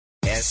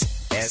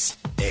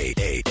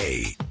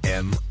S-A-A-M-M-I.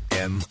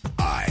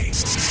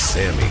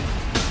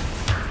 Sammy.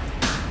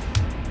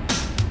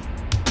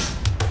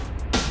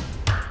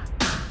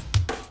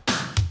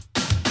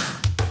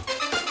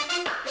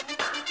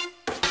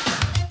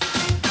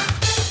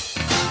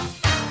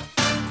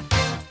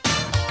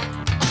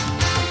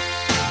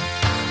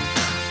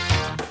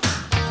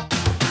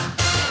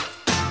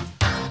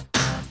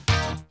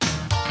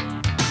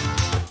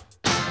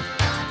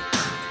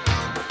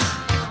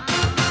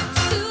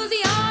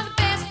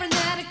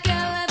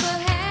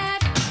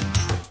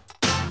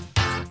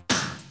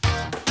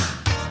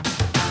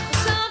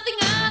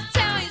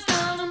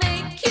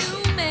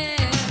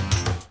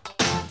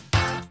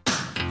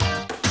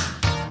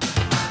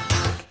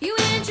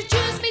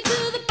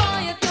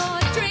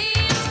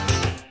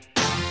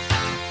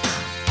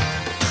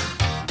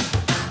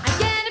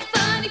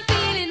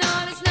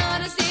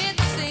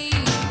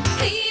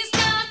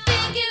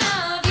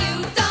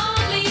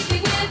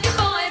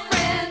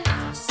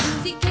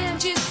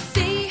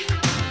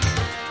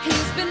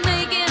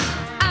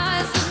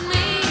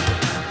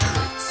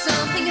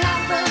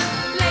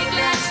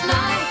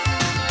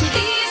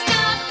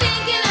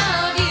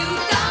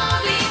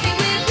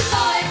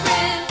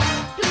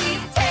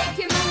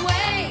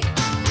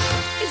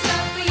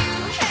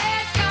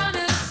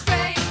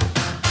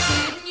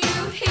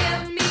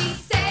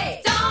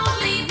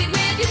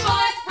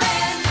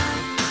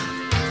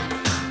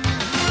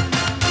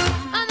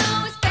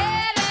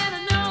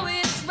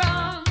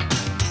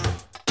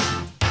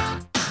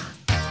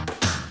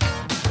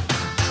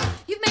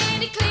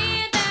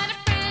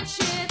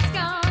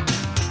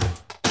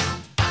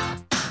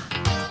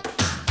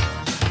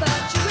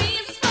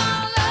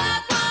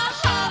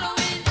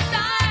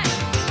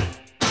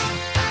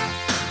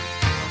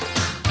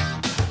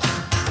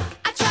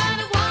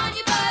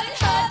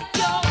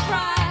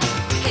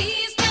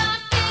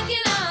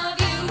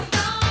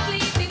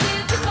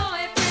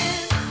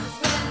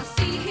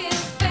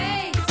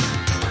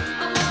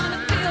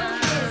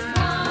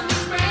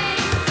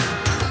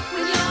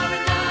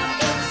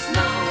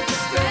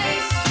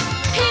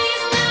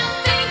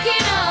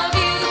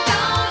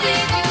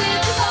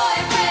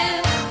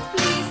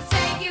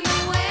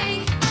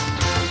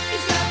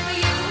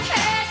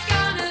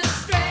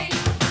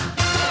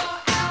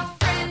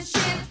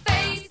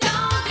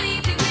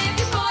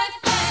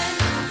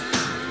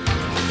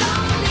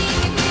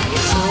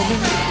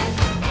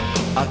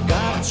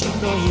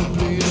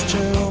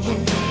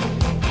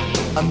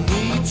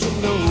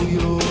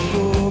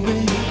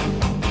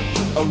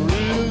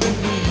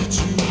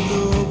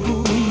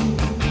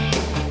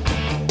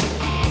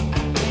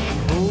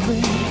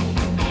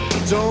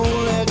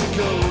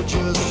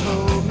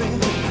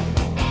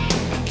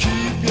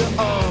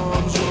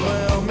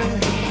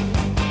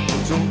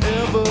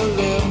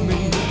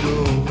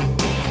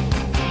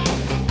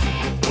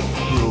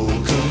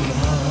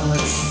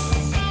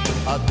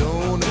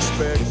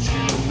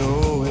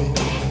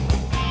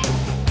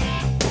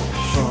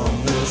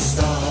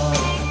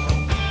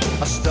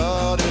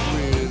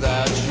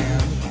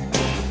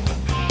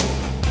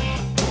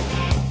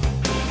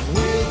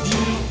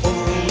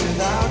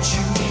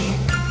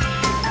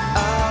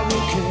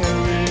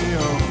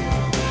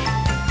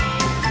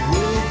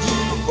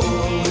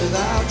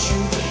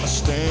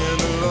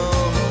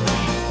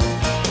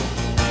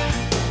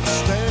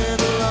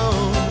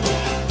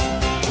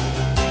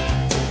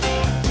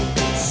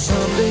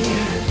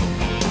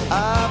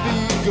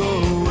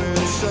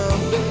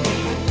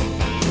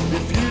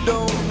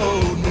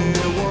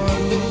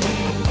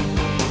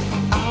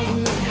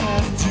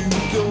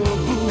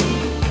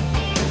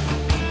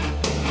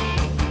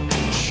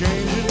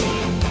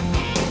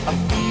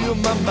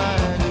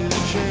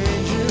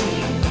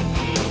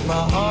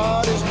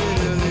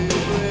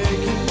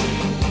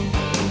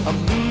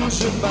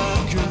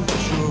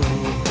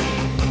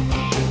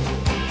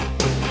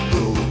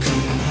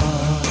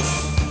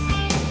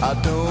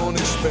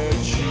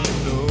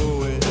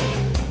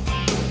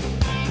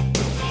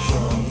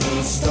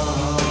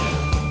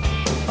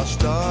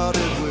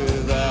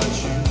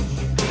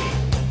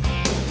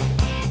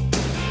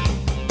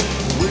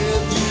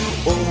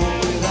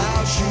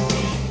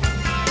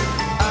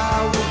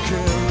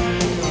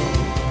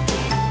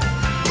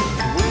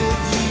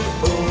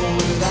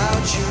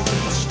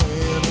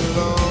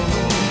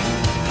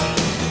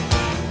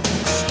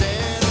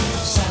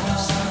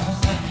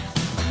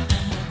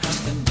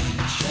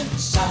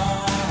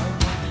 Sorry.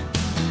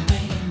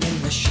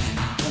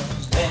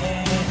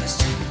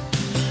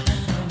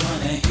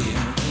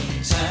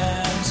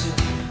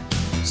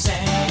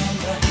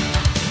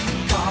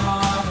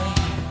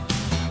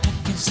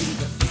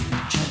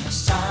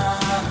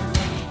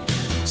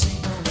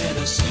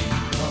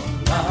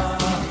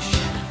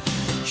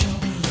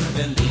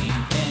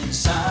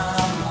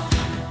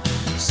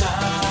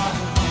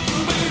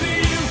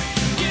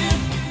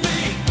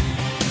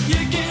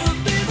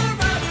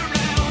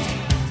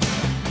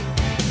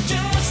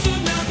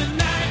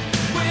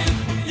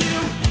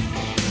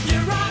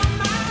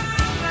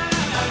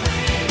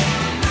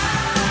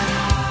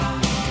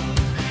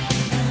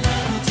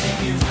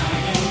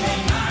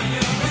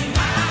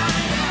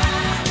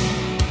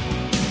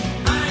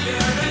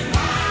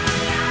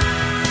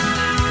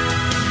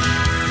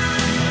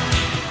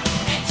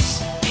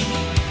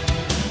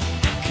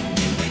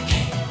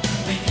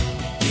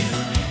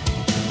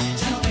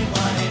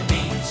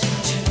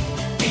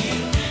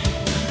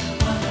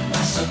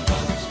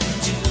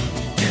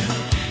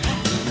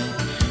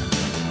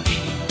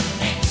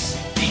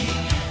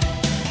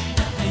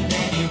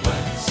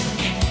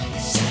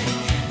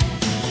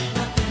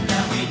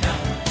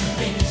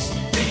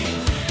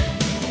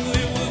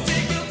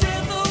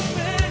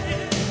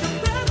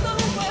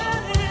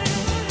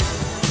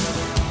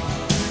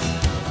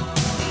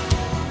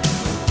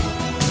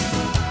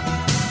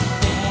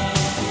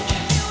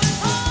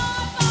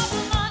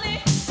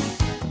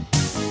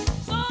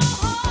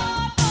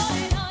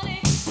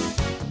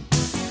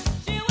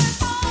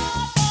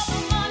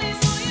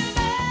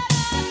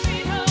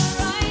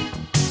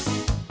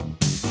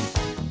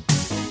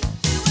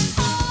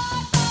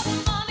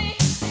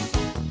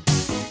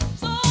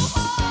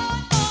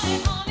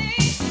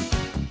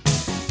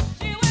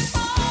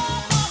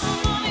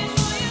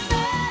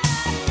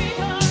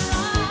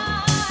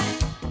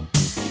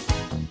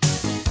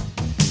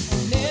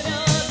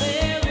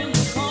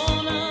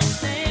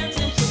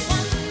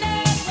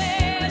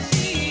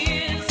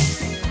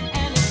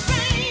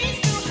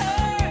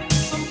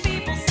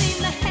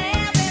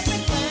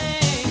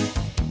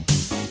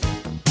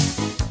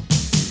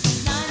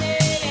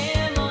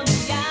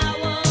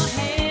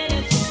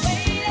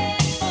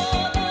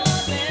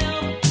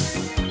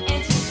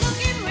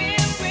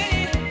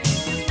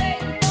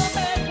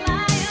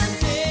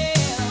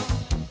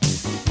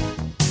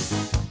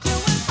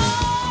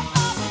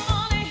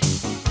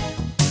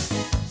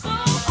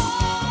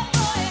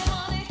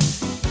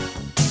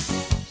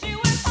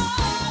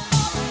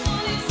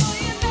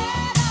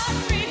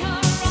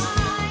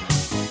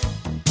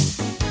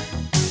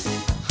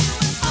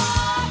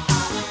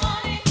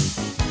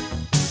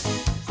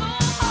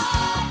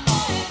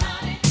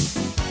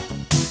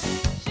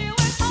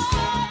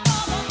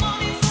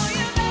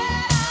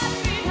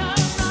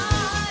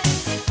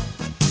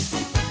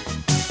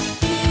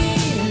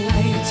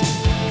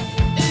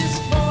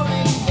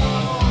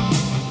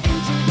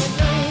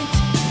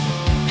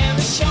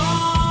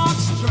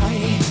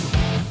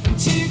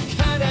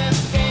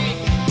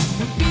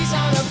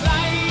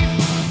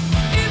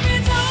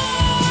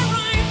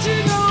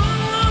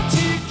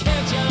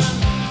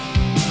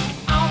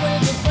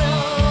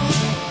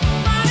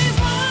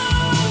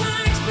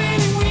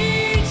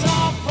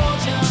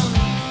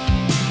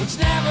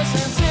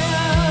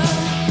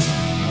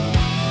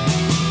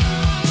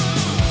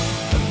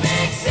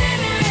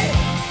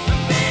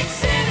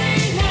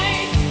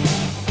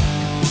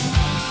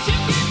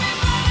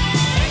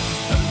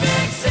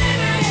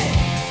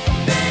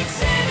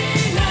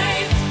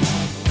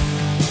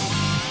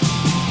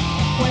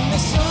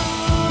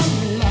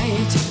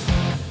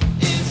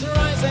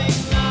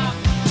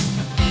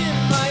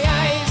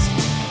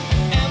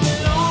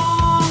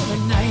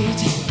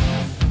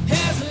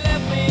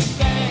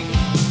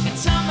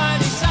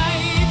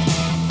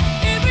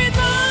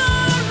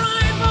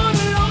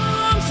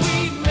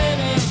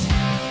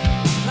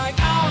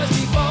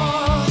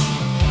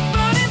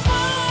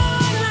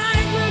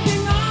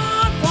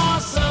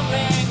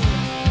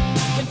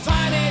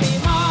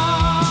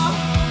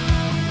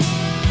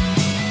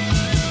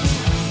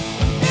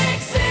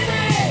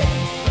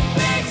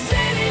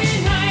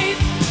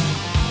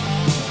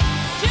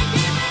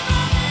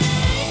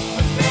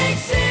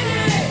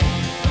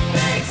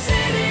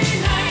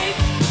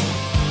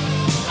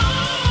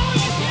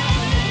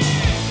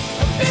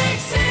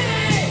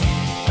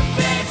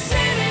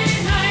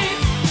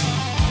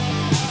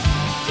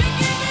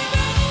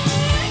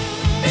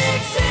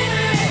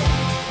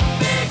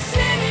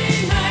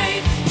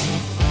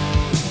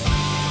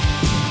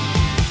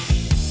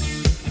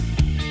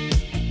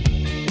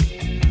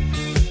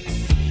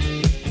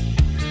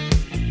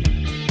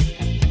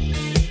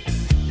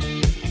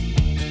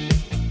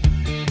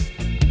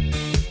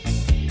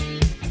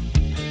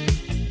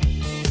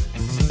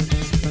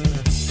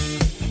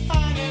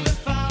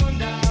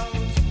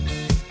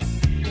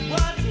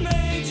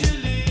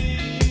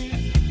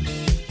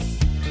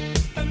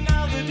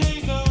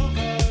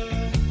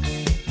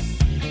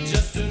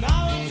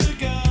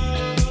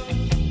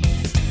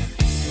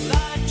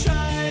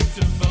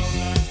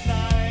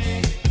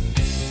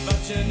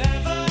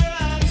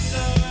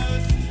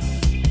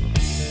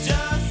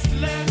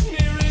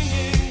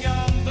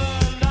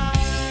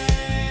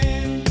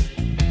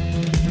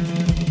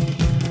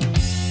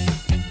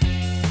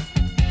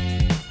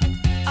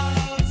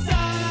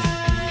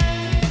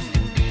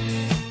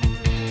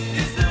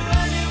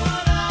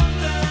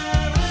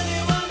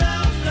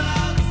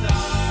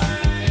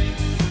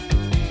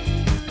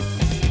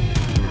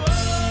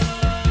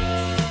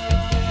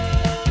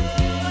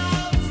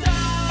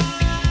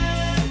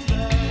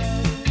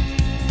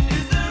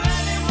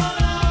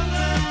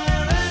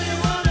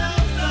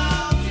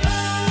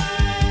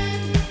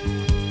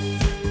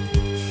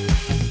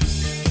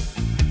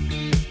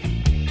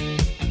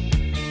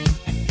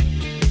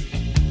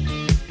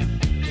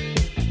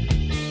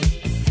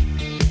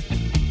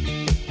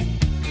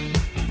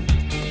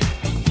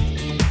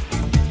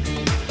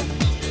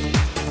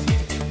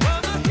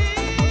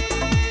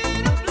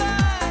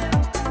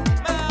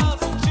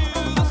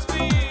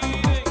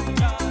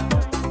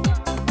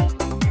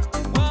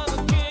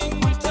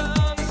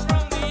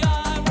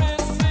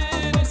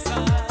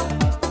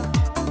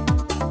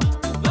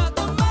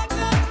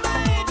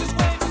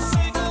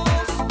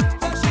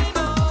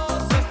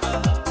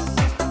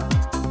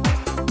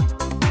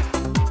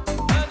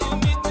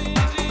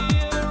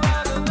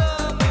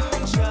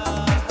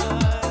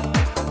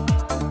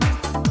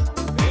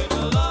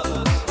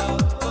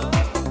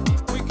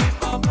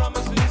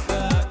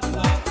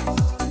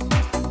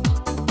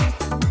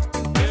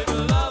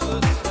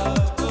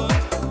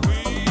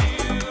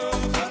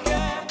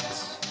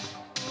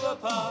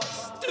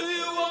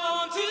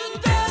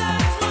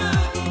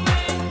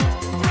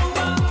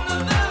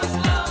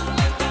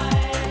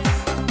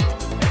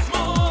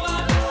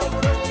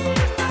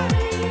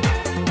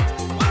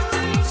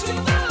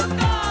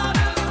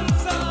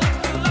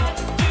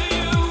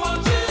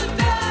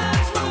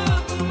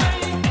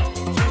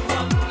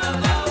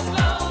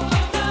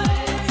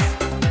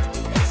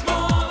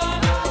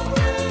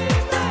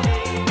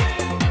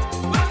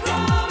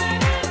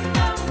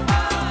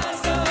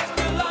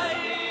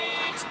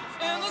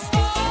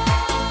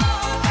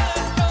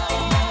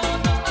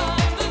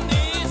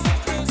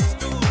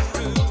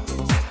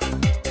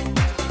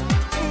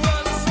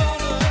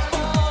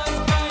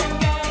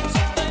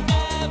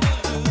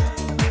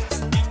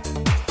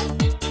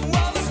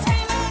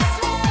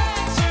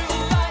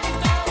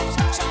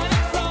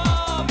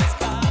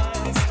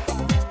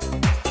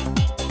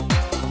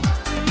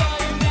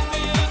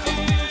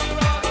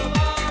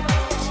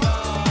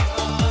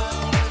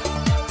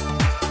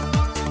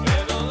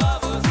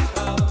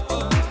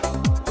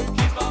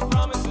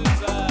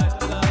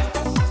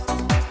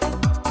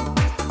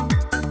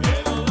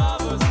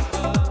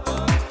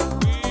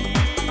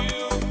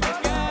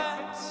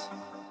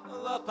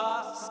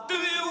 Do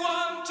you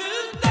want to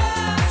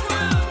dance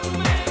with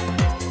me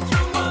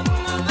through one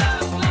of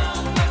those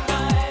lonely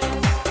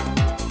nights?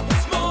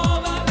 It's more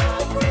than a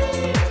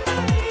dream,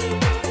 baby.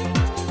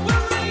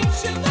 We're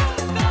reaching the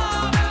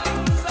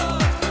gardens of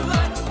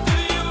delight. Do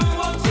you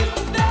want to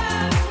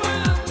dance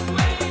with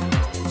me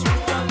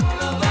through one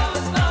of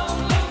those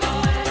lonely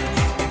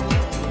nights?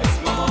 It's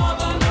more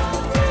than a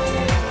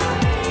dream,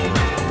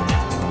 baby.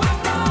 We're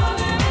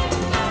running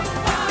in the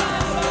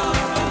fires of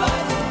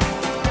delight.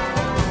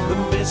 The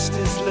mist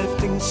is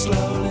lifting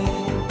slowly,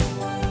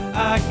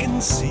 I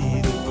can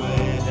see the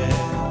way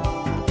now.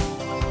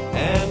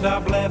 And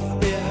I've left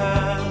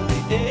behind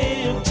the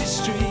empty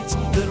streets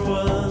that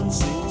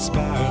once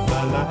inspired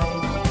my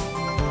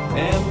life.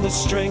 And the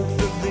strength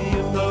of the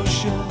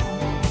emotion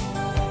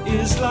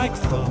is like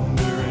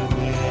thunder in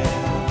the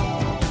air.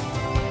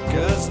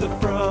 'Cause the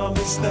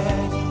promise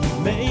that we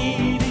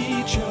made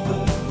each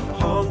other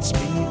haunts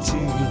me to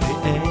the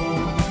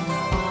end.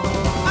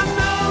 I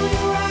know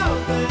you're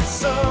out there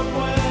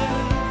somewhere,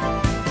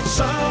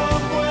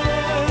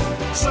 somewhere,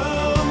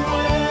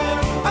 somewhere.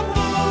 I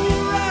know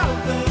you're out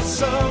there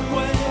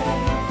somewhere,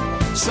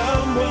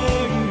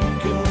 somewhere you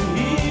can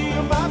hear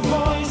my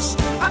voice.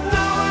 I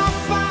know I'll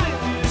find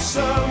you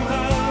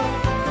somehow,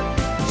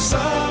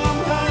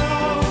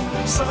 somehow,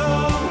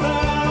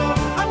 somehow.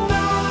 I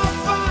know I'll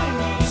find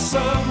you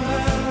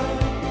somehow,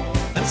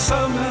 and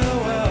somehow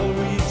I'll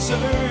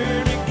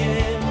return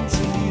again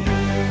to you.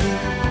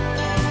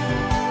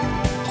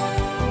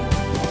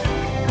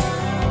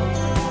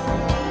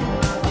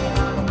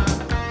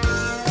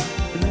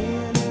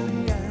 Laying in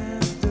the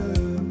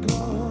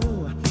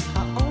afterglow,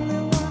 I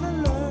only wanna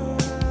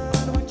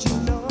learn what you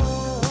know.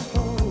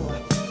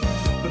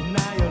 But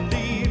now you're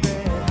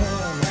leaving.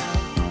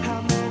 How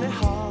many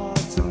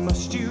hearts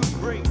must you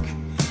break?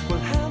 Well,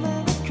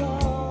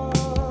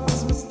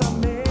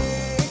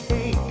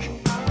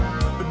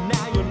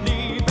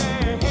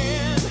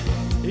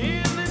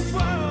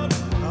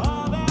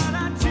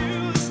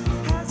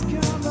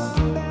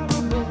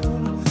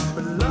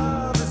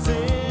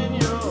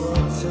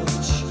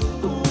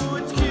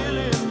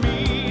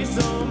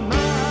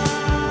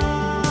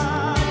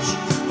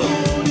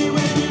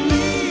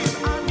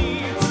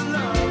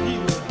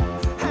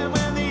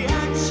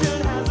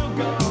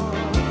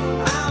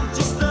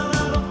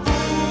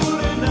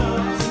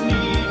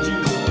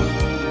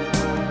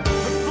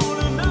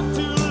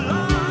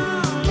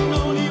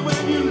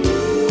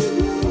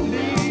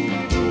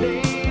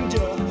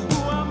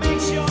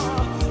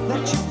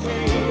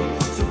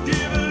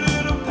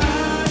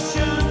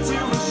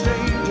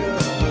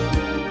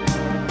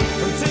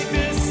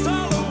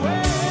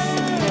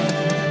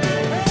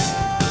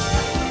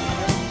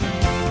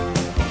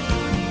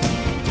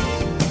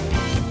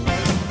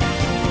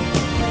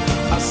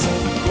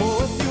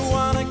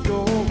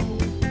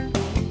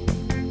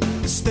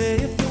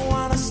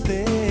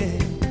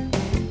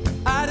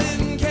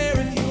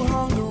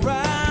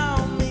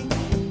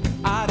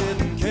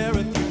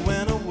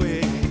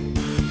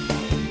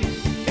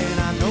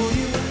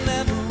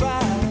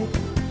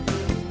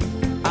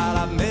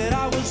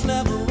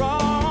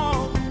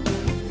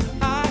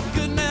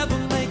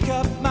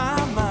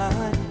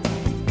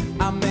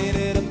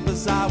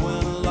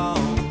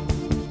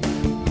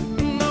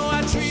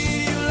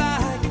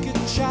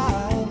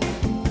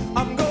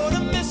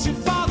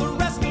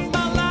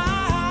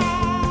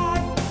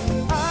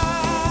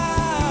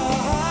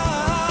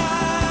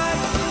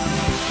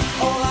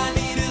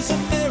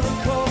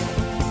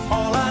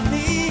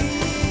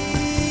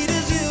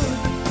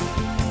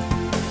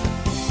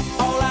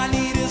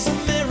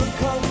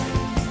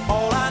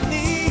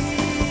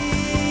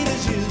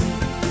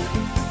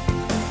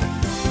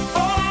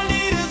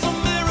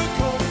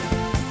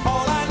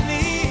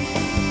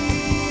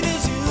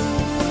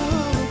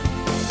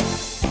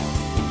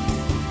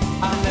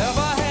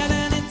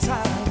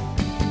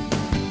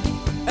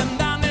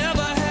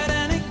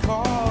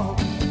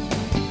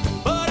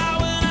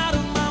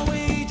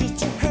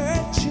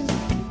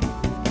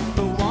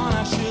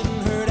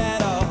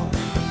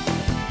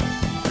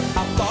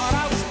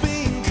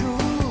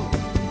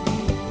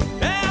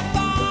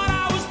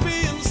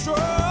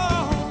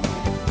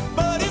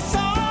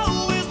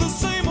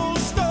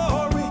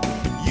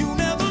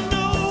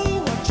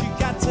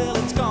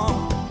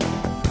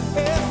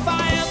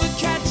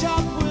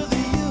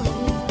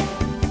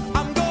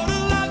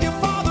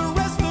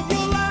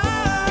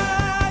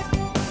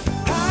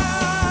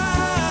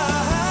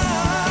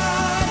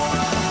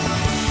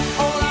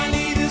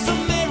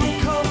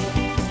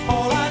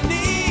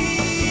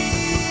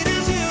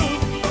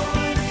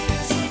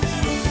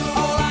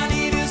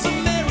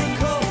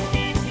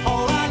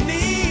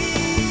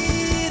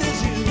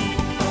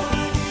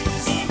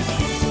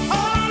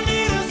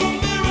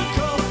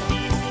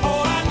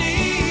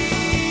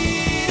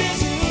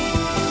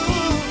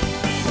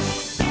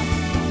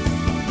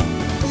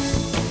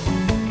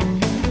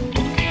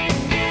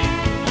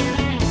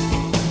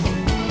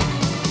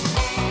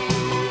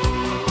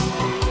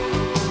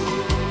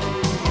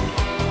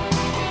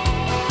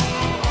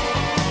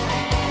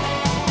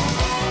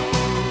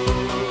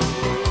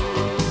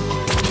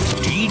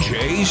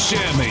 DJ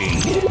Shammy.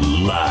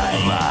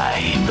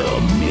 Live in the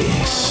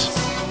mix.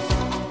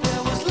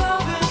 There was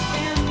loving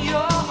in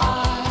your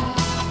eyes,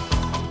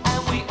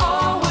 and we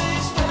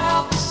always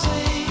felt the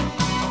same.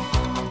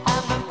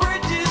 And the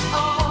bridges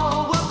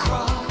all were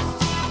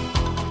crossed,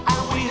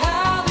 and we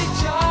held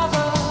each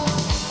other.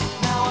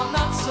 Now I'm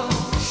not so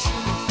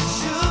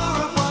sure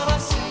of what I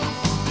see.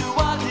 Do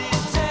I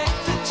detect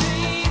the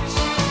change?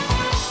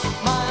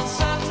 My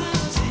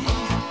uncertainty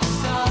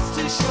starts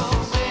to show.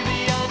 Baby,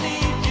 I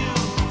need you.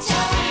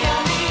 Tell me I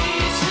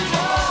need to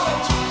know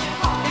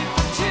if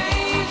the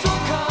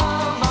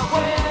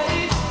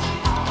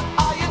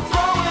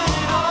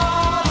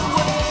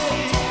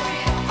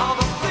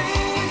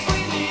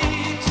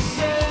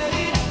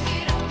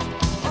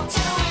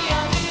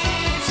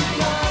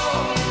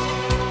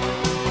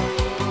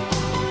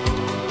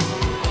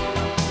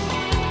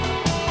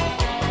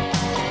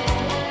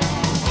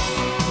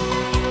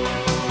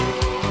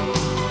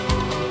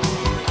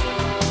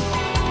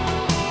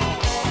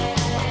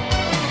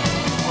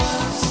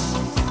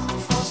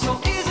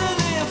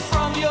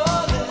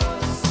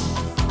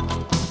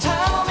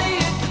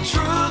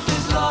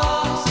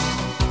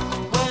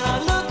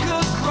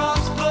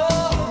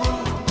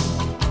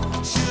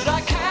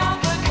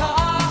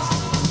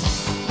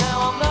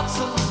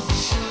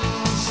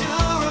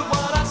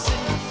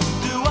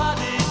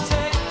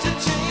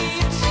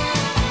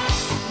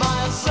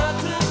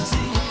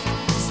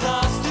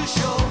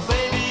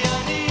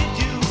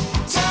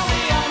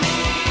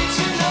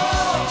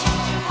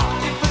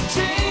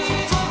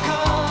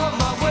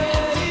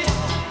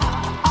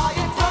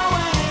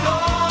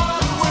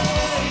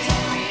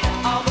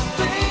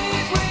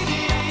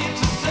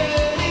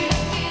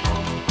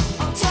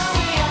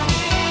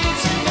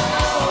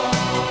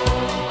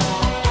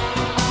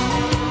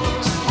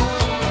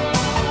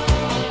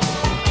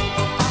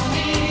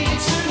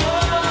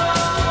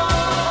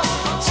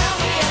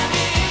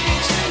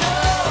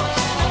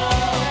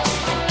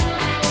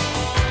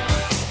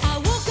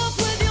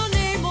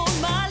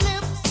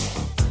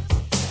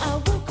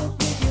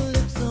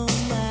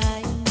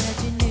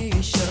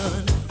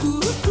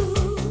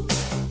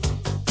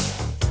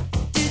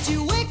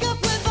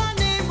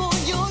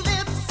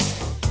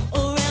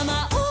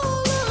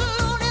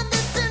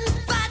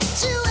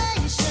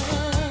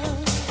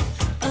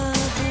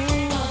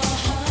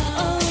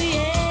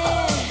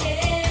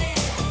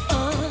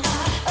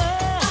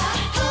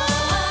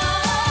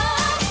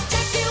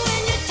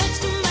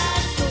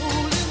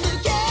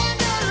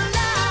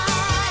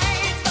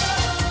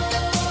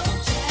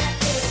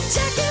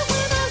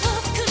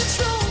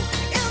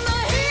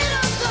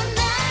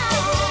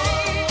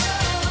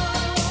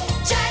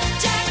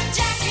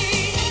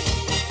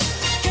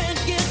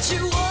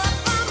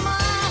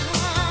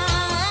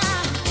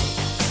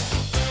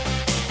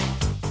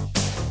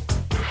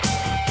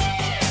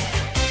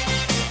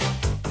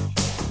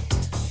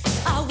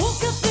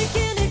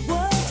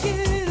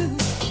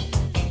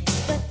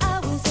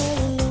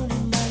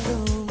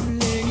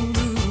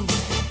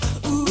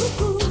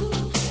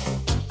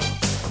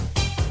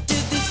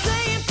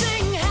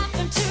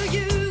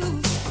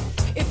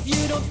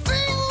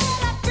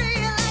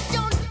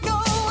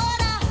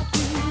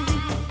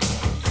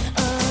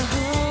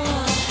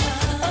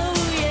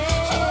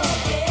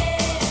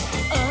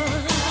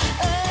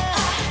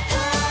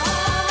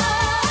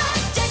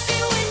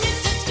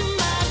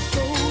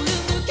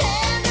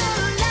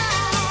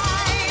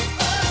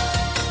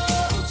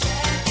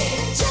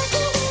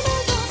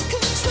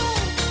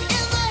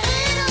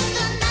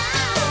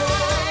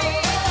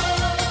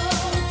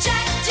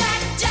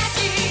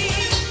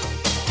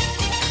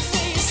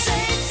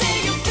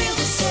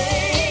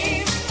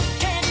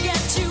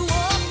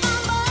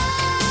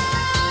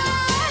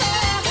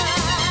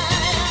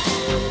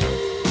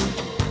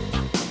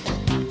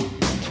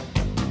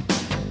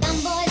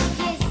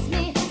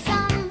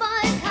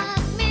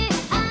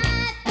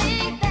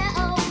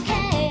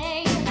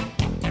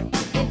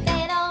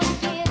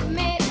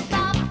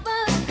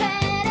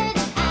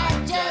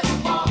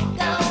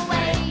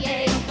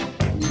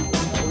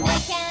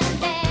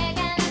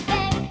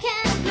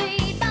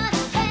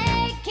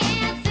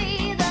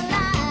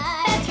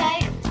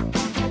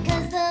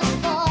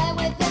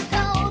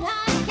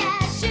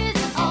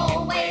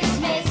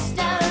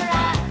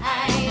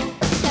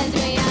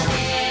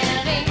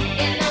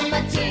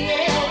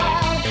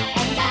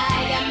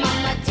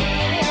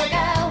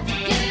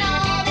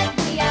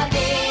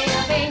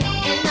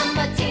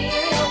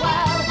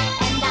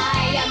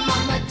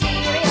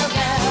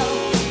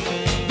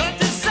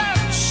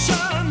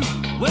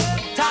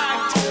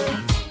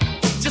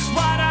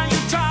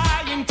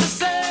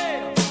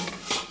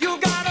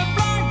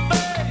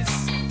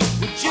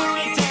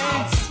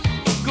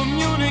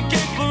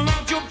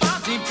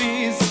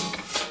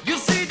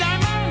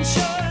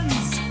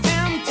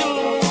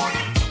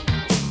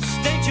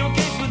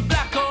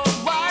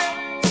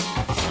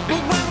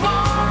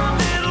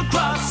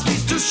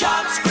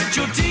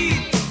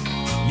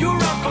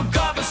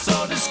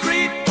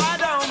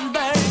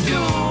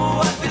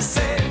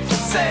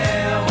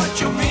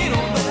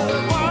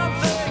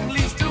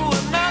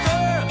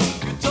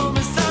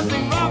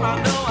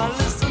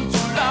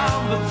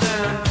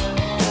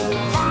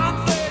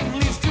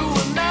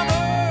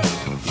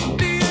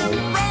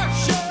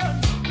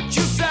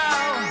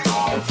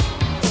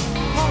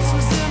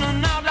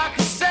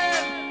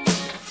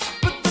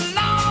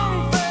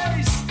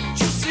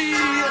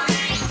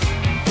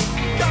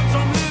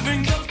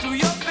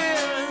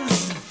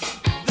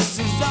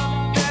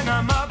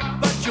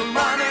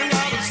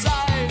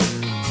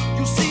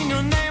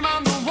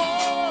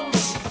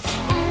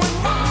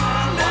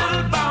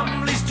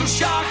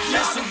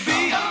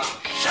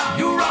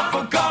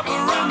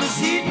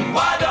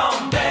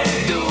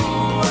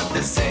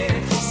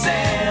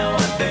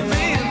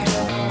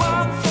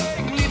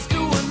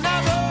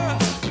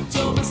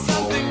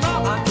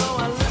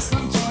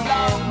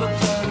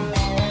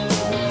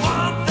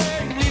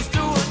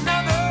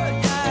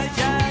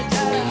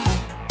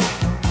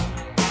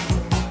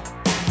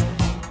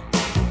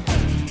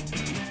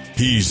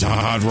He's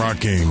hot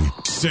rocking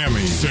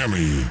Sammy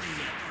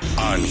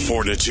on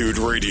Fortitude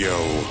Radio.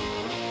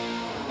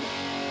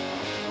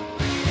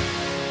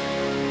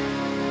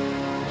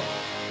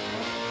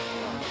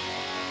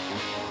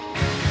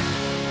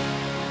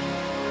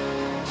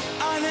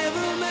 I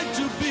never meant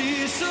to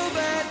be so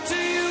bad to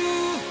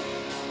you.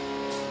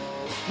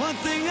 One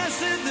thing I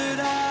said that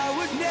I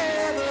would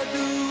never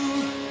do.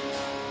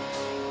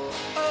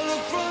 A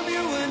look from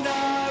you and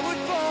I would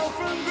fall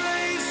from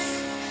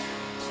grace,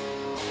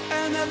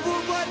 and that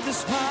would wipe the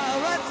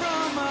smile right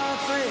from my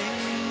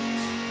face.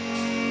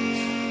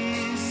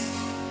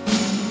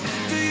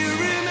 Do you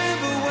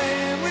remember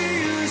when we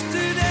used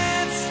to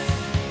dance,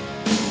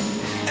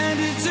 and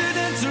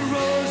incidents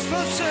arose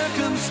from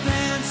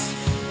circumstance?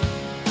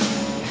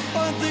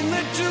 One thing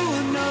led to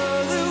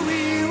another,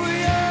 we were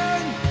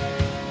young,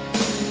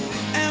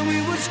 and we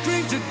would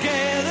scream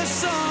together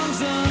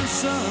songs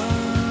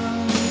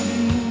unsung.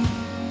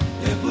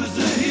 It was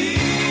the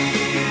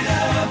heat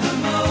of the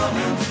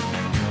moment,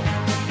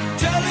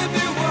 telling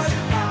me what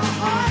my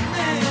heart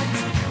meant.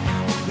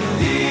 The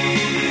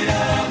heat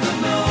of the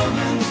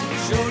moment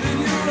showed in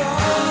your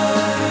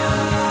eyes,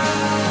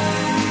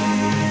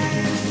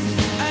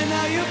 and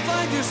now you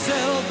find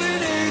yourself in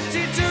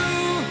 82.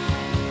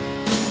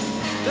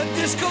 The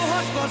disco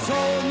hotspots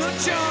hold no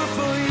charm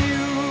for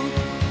you.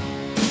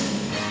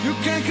 You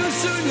can't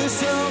concern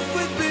yourself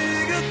with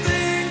bigger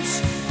things.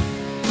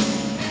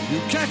 You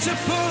catch a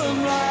pearl and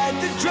ride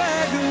the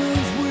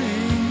dragon's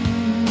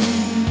wings.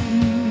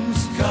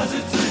 'Cause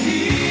it's the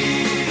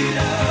heat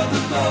of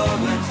the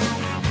moment.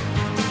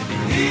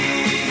 The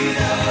heat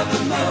of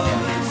the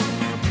moment.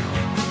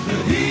 The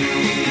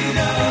heat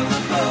of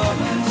the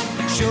moment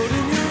showed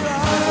in your eyes.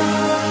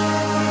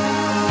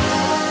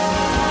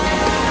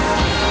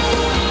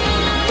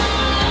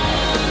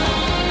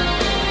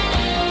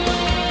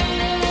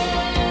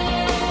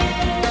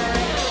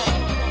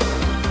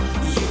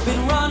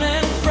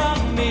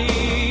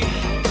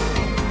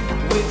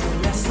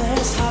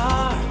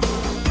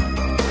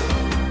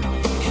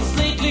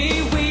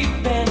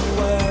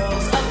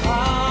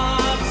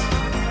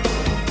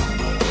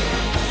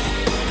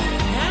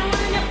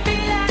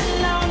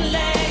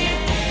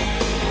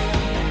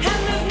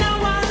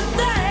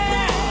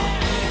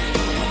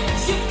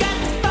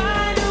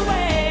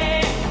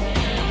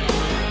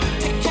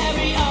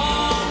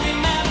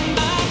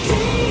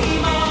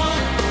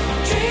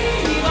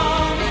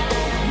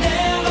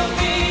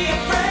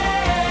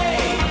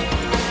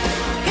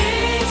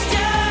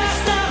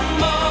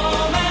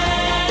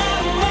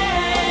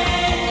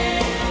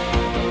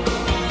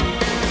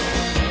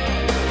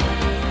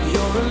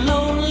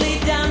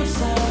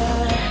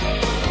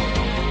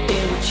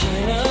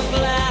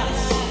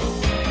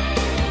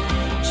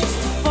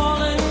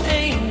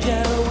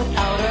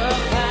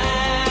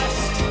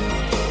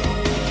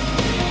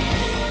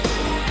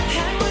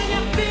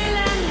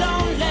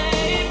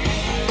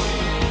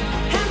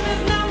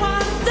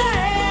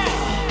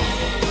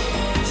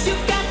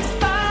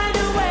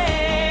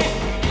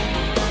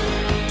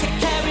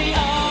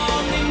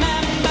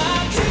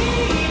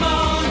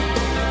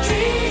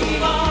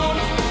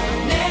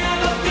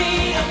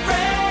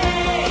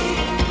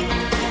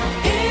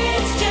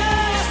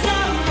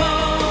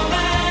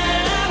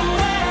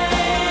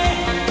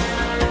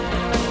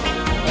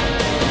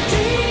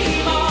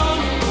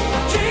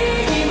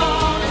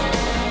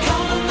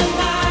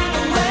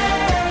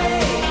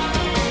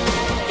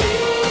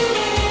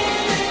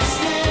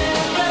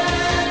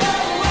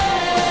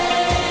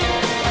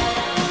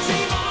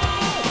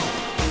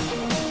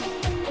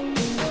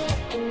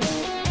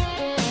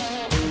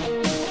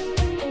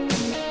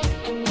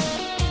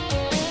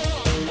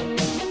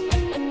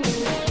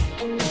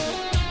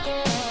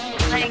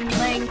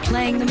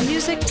 Playing the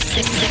music,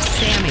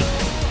 Sammy.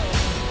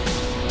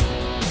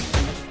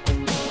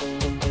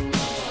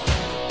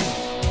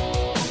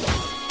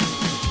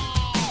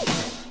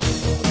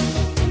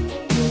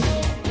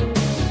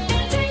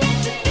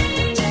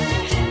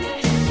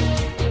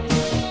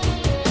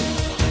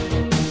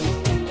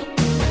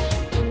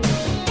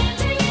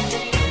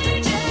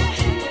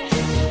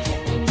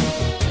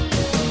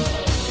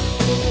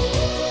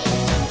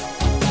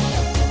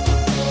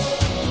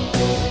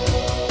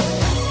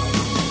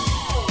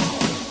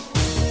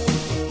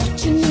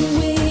 Watching the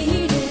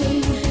way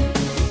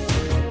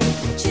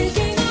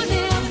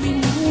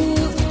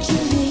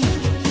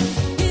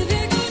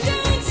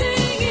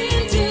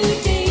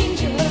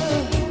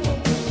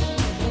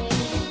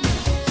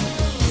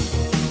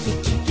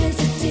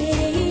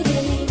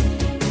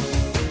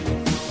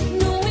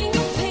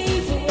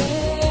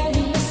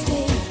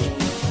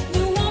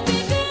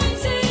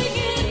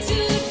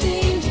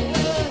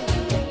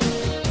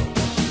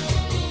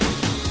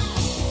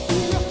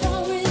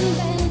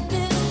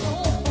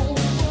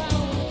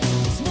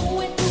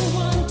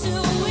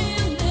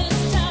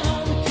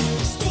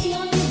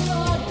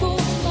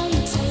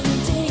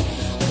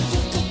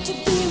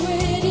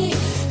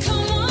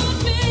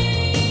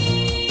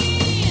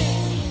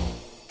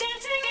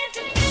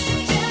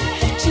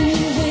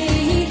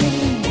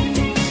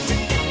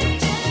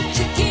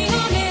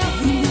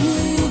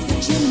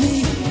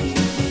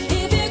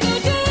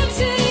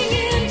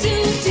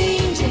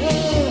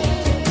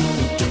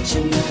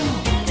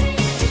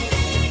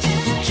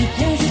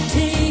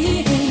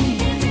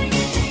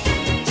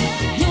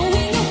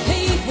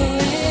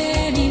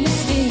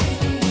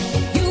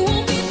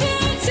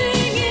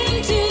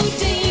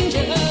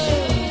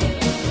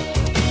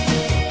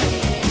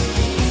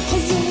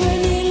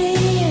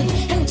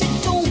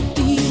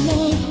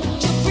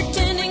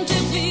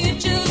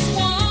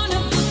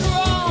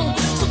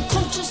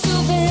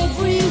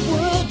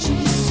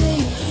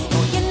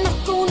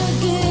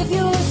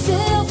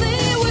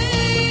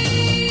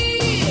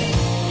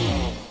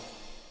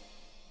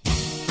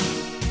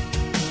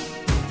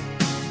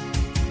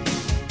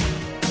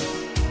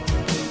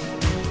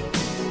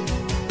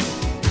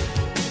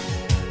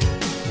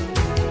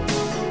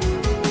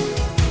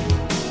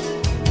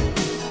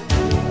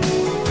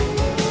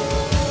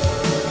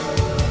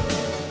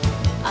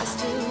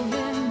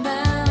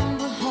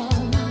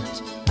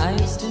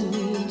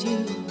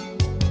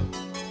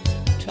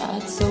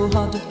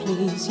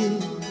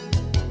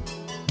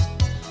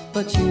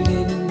You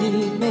didn't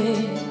need me.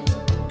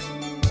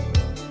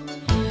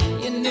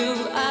 You knew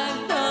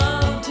I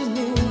loved, you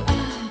knew I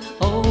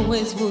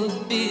always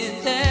would be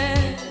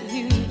there.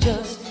 You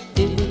just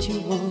did what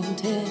you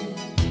wanted.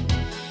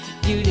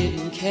 You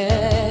didn't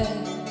care.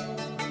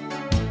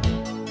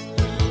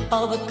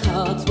 All the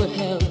cards were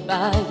held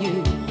by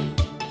you.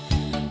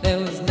 There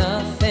was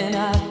nothing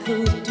I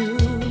could do.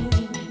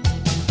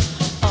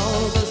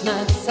 All those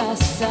nights I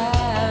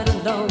sat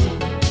alone,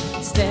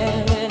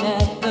 staring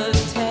at the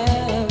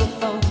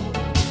telephone,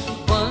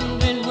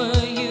 wondering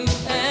were you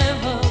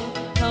ever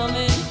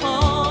coming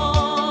home?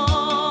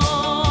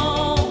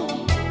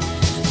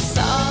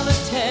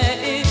 Solitaire,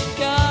 it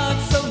got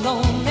so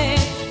lonely.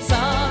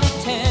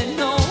 Solitaire,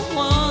 no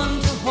one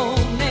to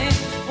hold me.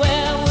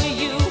 Where were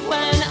you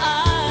when I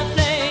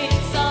played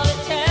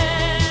solitaire?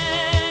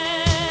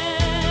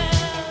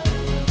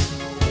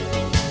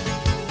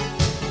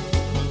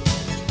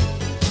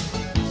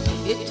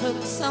 It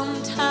took some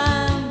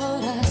time,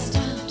 but I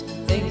stopped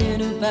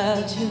thinking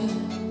about you.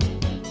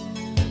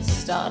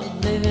 Started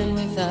living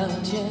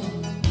without you.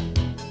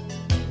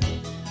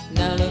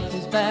 Now look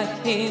who's back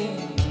here.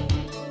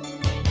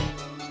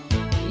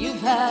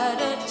 You've had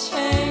a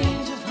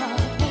change of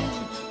heart, and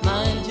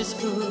mine just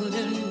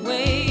couldn't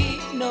wait.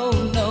 No,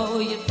 no,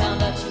 you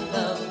found out you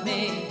loved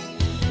me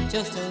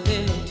just a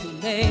little too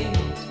late.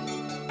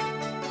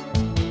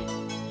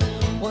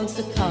 Once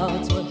the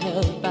cards were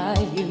held by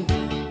you,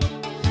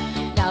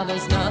 now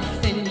there's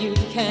nothing you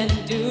can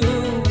do.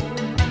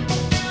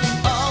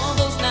 All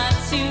those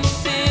nights you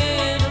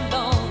sit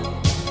alone,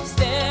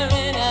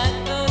 staring at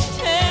the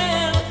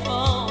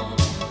telephone,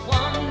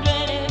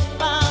 wondering if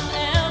I'm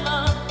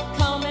ever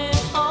coming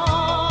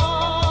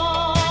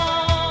home.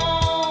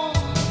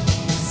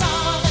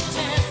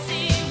 Solitaire,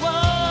 see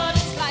what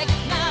it's like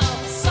now.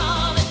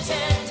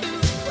 Solitaire, to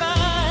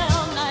cry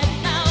all night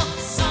now.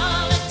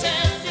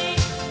 Solitaire, see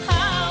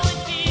how it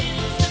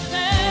feels to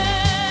play.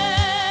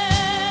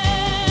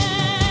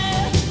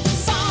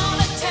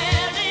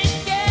 Solitaire, it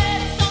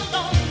gets so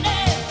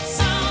lonely.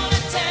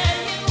 Solitaire,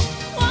 you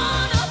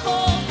wanna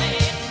hold me.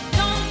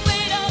 Don't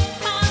wait up,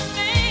 'cause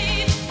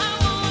babe, I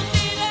won't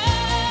be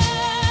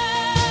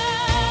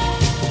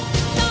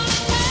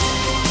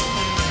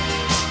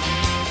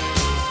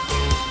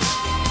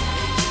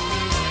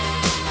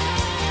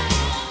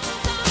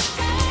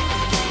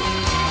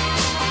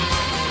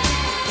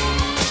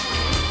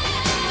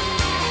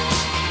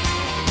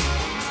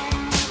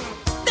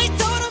They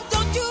told him,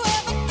 don't you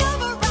ever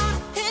come around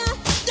here.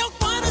 Don't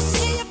wanna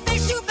see your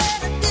face, you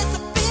better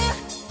disappear.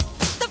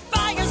 The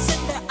fire's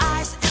in their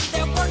eyes and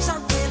their words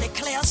are really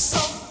clear. So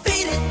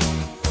beat it,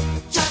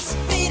 just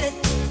beat it.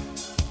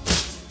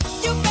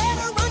 You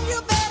better run, you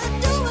better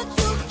do what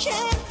you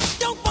can.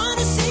 Don't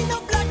wanna see no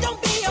blood, don't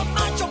be a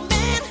macho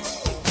man.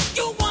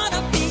 You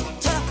wanna be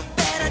tough,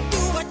 better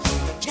do what you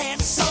can.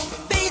 So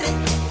beat it.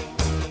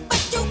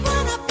 But you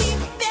wanna be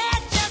bad,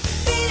 just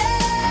beat it.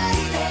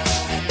 Beat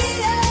it,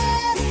 beat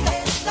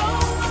it. No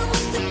one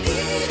wants to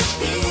beat it,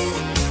 beat it.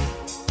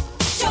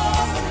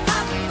 Sure and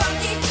hot,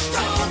 funky,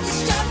 strong as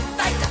your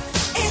fighter.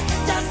 It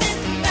doesn't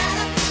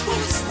matter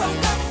who's wrong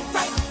or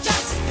right.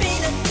 Just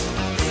beat it.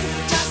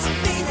 Just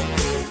beat it.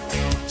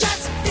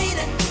 Just beat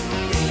it.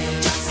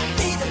 Just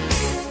beat it.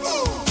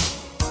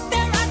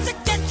 They're out to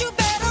get you,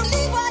 better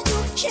leave while you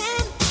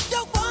can.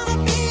 Don't wanna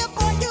be a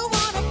boy, you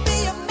wanna be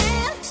a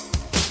man.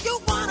 You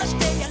wanna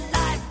stay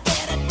alive,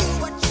 better do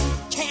what you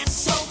can.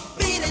 So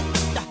beat it,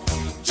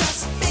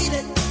 just beat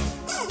it.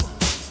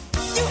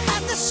 You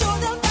have to show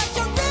them that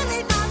you're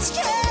really not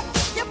scared.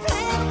 You're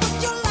playing with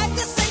your life,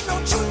 this ain't no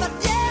truth or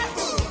dare.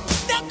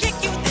 They'll kick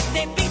you, then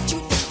they beat you,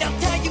 then they'll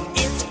tell you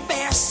it's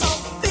fair. So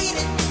beat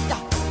it,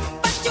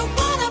 but you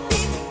wanna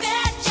be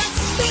bad, just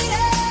beat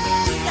it.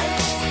 Beat it,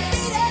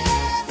 beat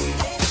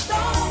it.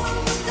 No one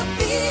wants to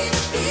beat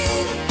it,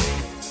 beat it.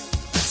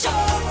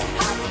 Sure and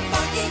hot,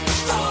 funky,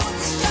 strong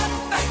as your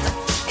fighter.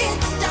 It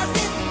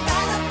doesn't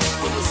matter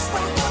who's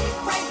wrong or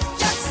right.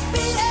 Just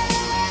beat it,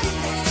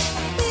 beat it,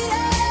 beat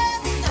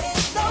it.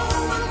 No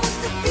one wants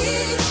to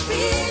beat it,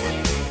 beat it.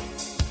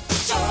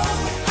 Sure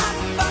and hot,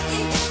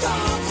 funky,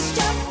 strong as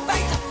your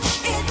fighter.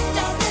 It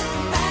doesn't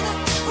matter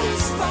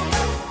who's wrong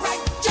or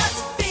right. Just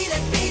beat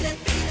it, beat it,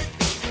 beat it.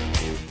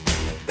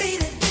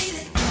 Beat it, beat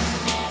it.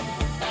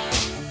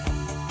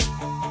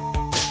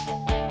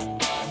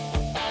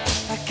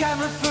 I got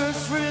my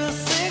first real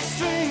six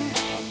string,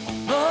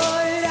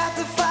 bought out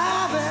the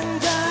 5 and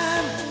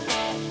dime,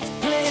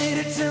 played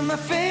it till my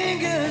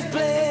fingers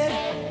bled.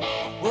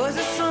 Was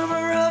the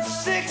summer of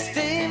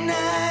 '69.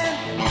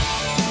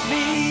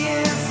 Me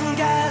and some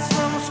guys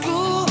from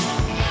school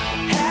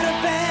had a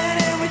band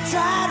and we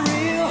tried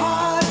real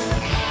hard.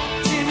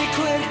 Jimmy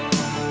quit,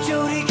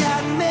 Jody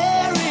got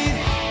married.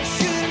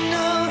 Should've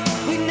known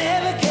we'd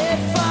never get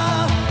far.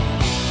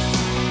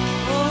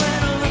 Oh, when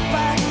I look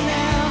back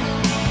now,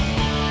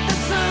 the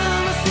sun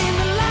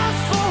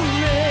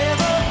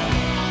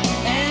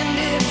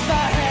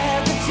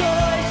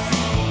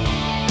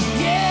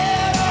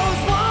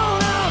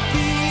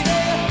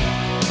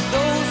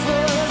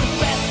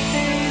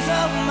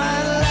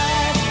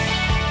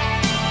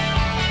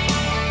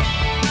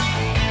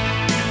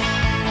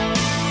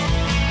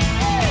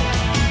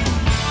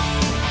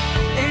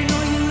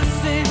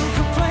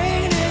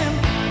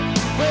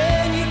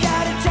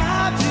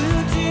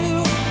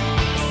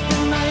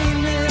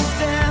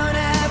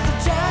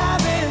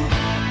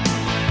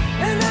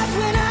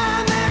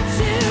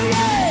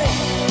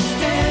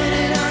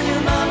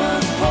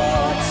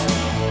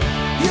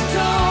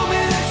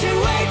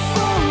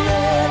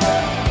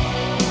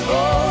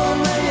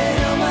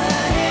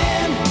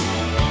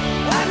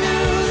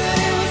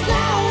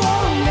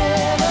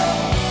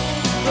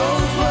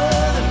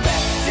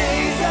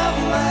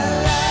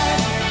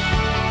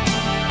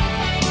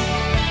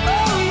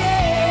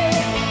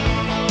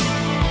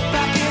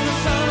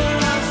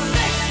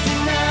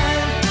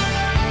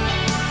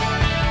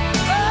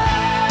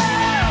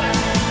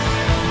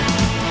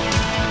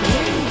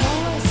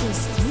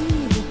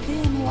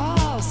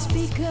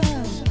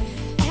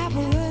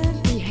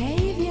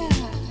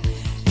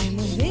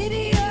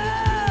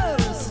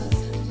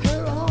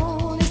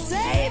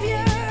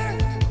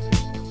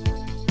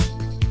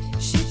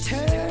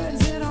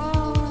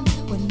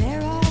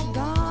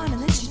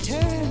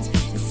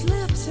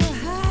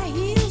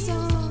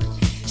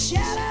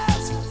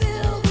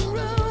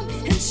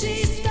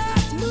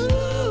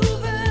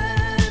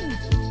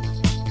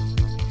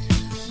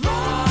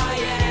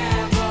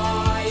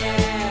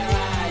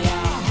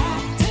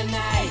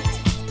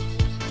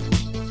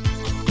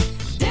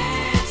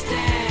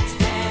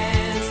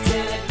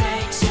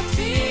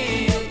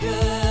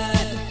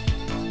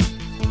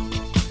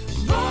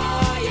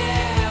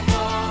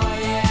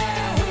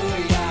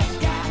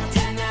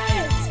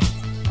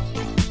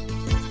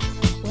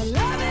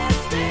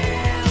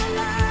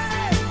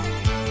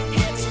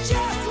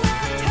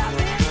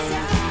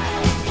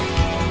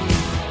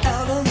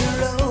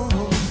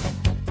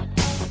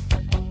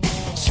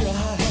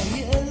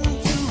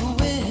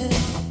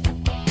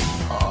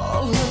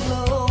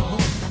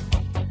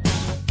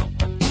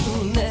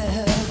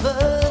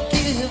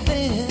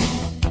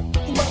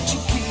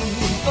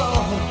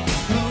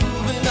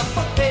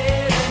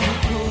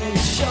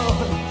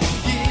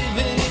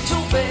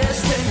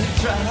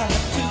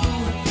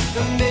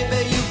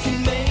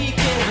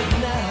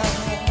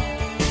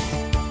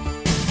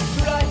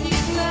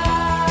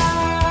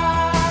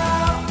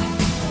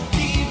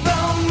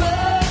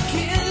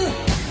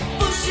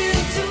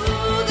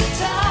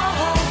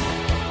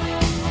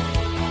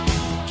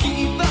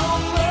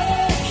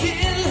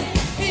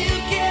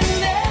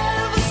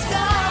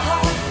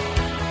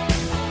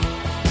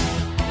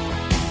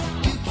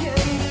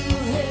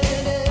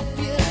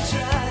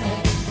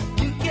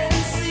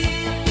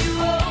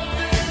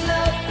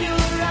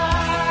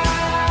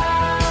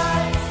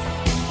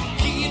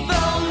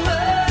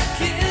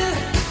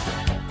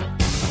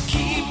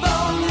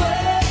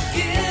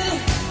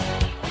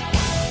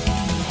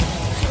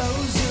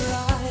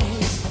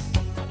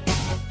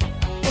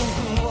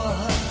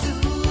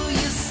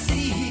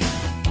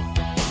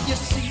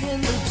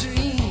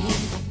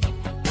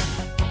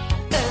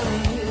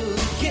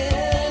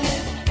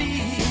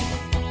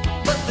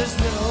there's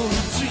no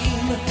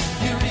dream.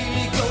 You're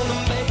really gonna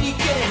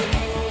make it.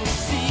 You'll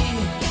see.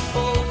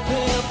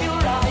 Open up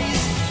your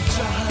eyes.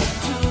 Try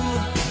to,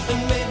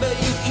 and maybe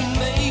you can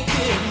make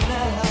it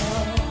now.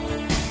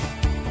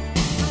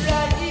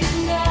 Right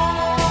now.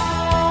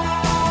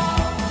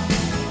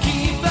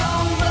 Keep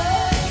on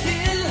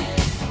working,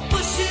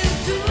 pushing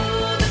to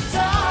the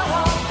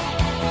top.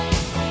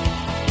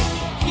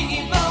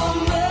 Keep on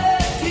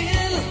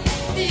working,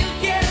 you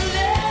can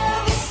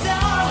never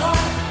stop.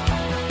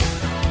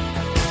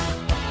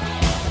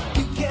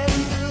 You can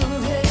do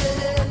it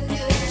if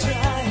you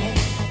try.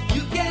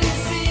 You can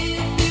see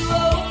if you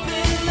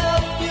open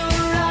up your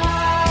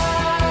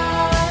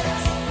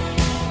eyes.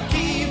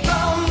 Keep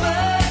on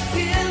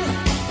working,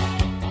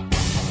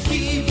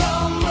 keep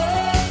on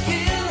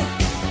working,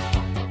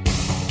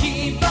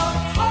 keep on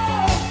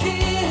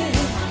working,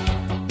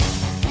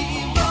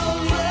 keep on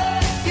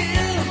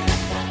working.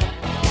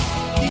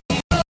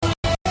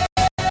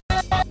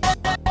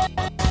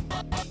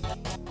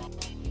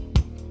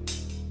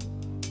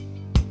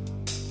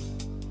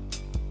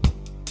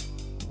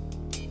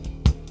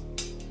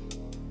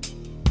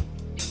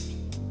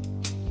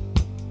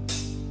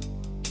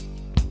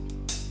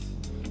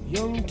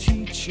 Young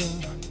teacher,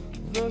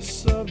 the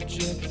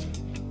subject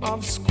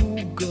of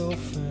schoolgirl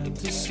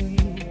fantasy.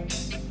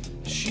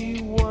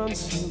 She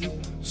wants him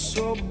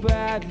so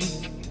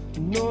badly,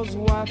 knows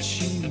what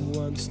she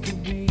wants to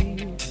be.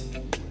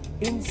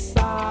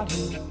 Inside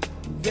her,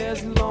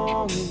 there's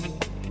longing.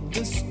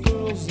 This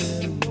girl's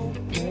an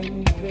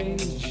open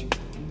page,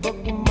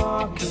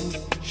 bookmarking.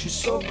 She's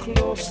so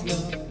close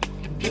now.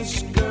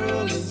 This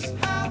girl is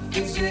half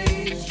his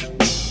age.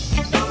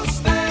 Don't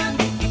stand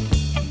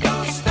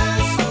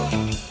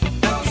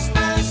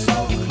so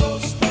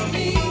close to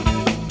me.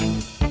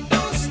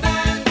 Don't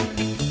stand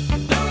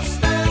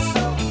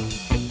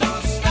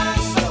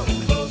so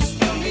close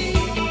to me.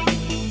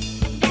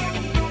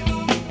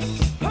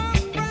 Her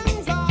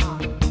friends are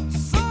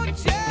so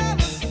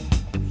jealous.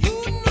 You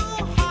know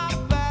how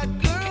bad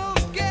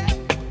girls get.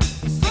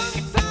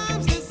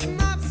 Sometimes it's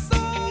not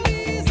so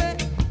easy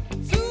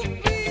to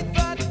be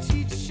the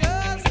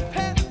teacher's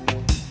pet.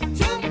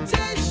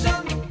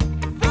 Temptation,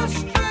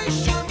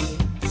 frustration,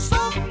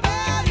 so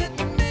bad it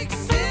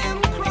makes him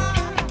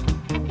cry.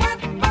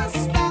 Wet bus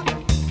stop,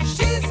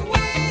 she's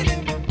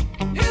waiting.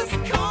 His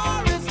car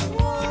is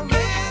warm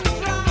and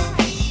dry.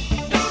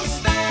 Don't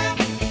stand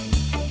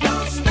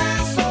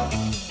so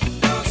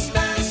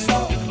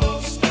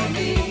close to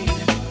me.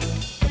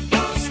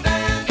 Don't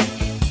stand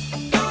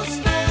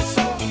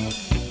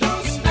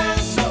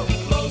so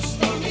close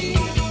to me.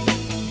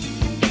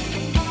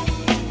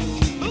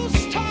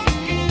 Who's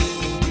talking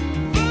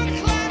the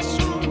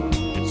classroom?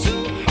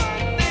 Too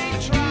hard they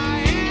try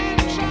and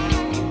try.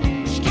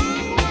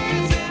 Strong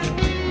words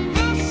in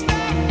the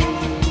staff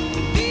room.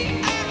 The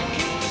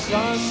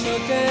actors. So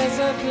there's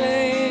a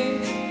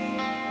place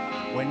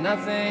where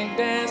nothing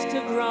dares to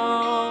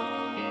grow.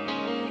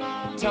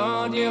 I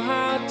taught you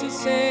how to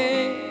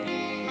sing.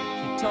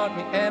 You taught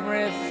me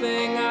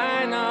everything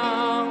I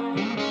know.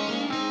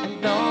 And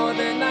though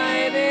the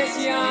night is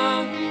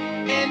young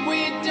and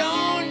we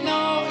don't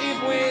know if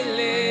we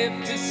live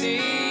to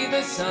see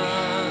the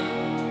sun,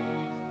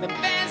 the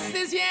best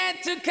is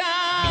yet to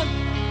come.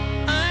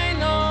 I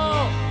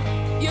know,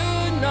 you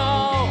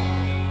know,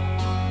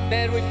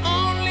 that we've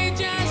only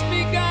just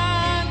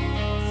begun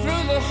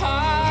through the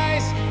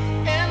highs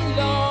and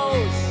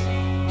lows.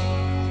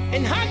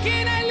 And how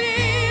can I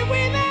live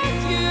without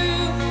you?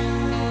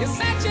 You're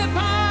such a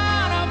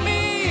part of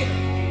me,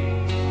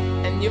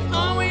 and you've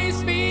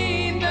always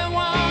been the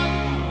one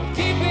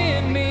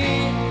keeping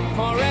me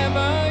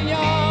forever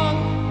young.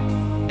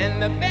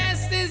 And the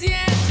best is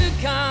yet to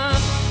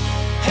come.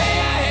 Hey,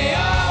 hey,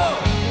 oh,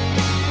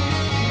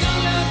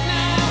 don't look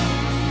now.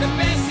 The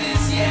best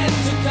is yet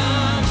to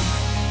come.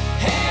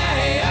 Hey,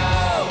 hey,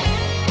 oh,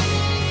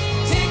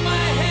 take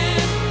my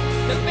hand.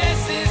 The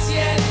best is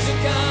yet to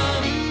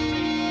come.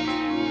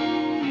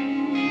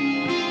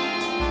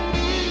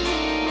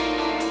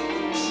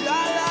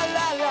 La la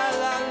la la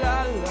la la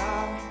la.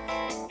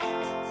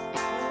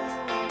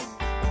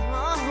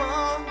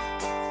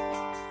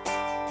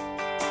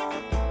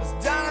 Was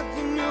down at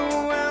the New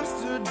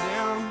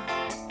Amsterdam.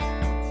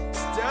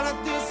 Staring at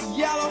this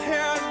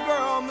yellow-haired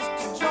girl.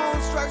 Mr.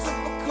 Jones strikes up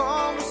a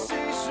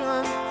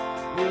conversation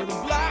with a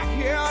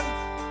black-haired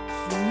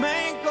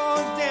flamenco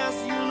dance.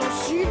 You know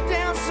she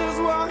dances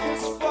while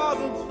his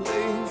father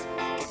plays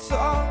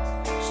guitar.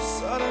 She's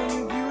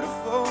suddenly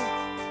beautiful,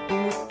 and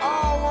we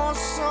all want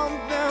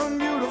something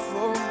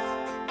beautiful.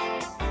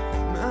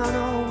 Man, I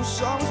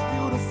wish I was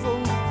beautiful.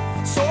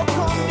 So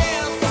come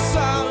dance the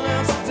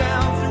silence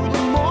down through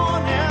the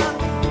morning.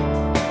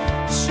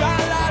 Sha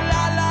la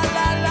la la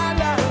la la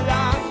la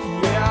la,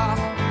 yeah.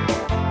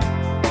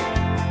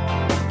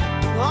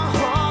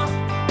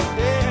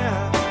 Yeah.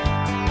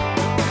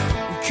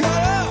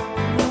 Cut up,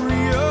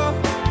 Maria.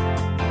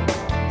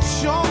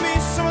 Show me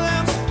some of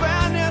them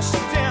Spanish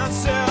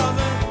dances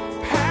and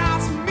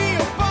pass me a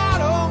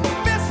bottle,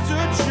 Mr.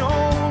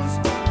 Jones.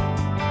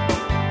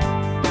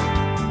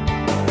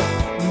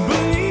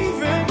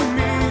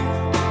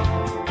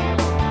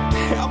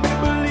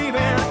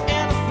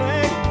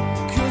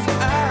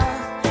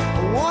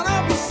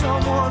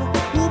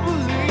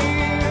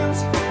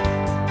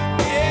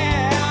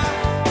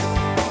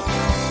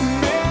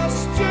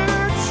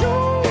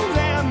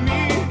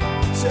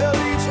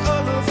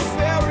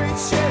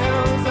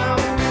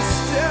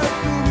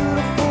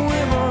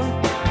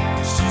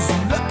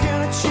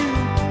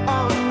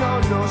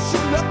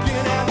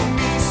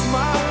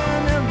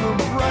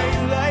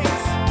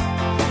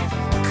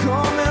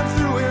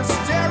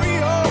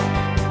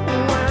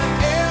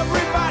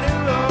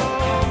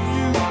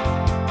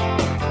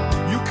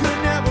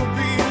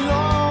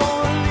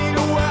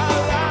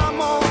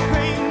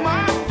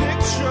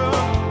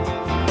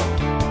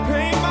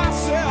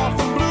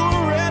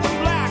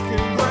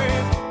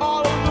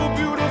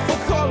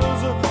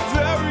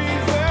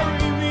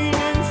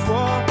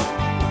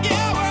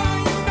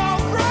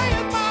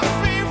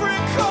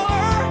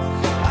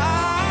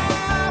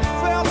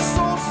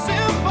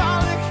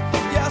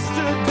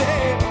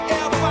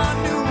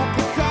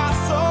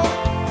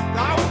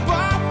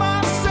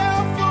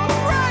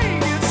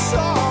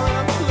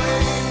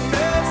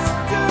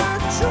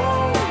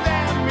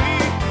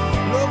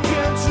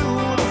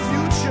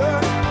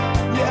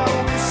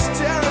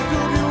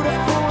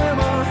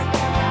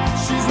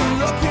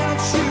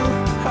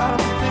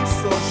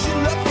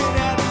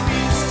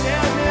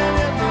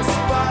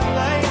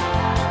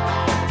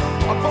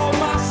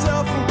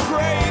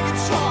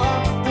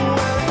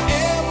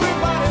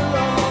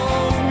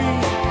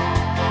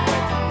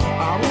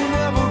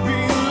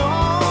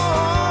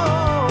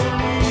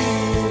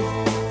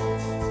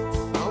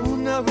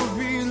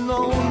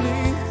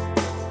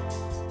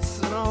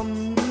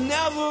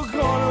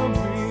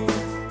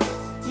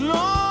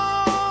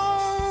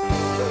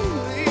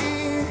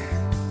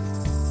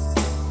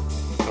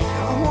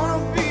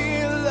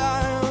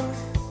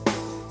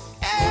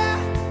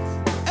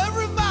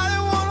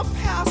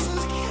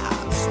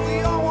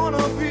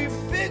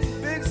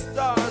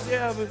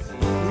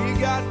 We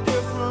got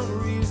different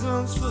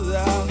reasons for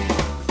that.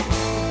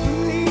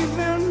 Believe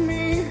in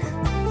me,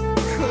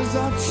 'cause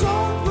I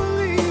don't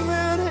believe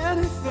in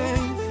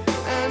anything.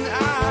 And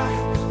I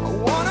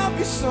wanna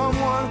be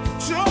someone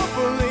to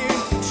believe,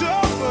 yeah.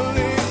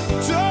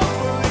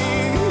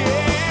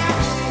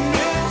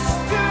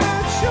 Mr.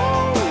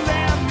 Jones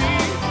and me,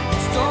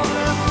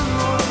 stolen from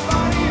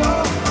nobody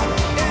else.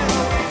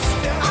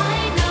 I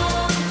know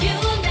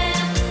you'll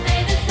never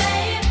stay the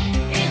same.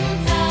 In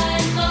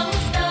time,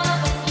 most of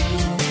us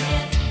lose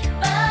it,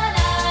 but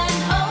I'm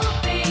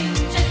hoping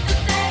just the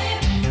same.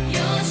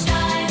 You'll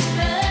shine,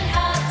 learn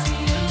how to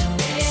use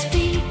it.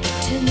 Speak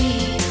to me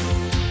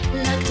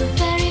like the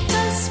very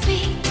first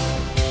speak.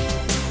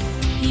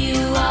 You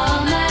are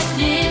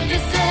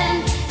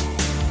magnificent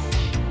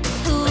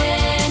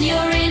when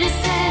you're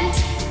innocent.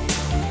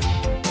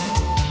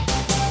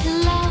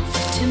 Love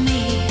to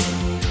me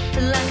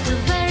like the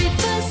very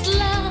first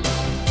love.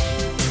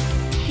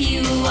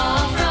 You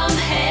are from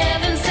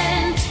heaven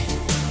sent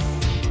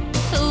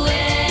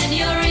when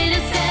you're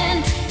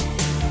innocent.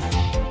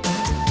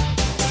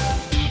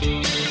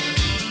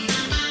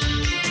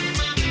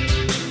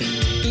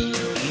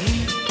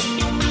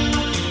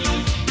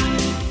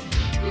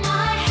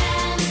 My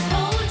hands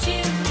hold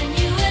you and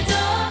you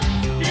adore.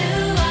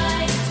 Blue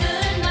eyes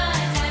turn my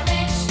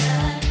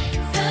direction.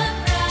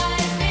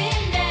 Surprise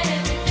in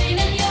everything,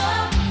 and your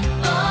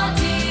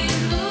body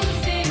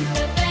moves in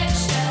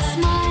perfection.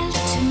 Smile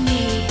to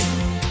me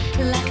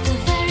like the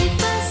very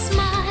first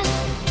smile.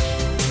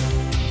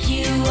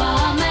 You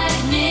are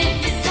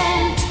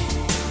magnificent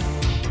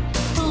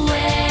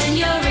when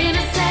you're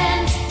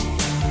innocent.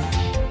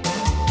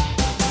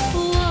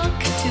 Walk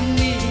to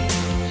me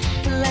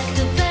like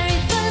the very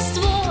first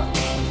walk.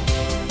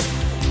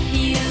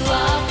 You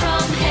are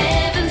from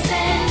heaven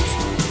sent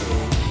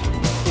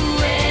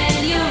when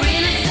you're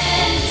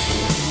innocent.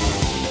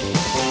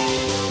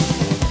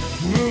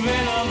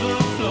 Moving on the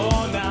floor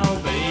now,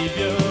 babe,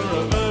 you're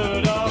a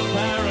bird of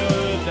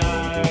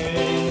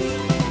paradise.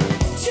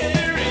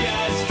 Cherry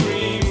ice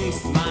cream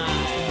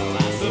smile,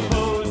 I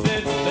suppose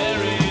it's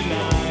very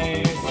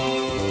nice.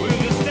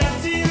 With a step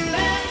to your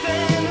left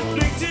and a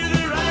flick to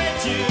the right,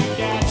 you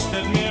catch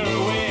that mirror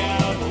way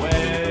out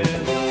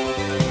west.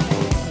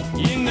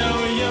 You know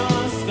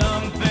you're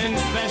something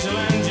special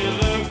and you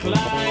look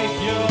like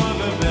you're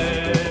the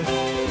best.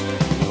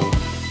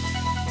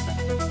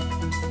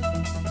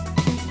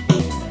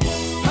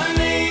 Her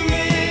name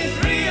is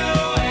Rio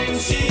and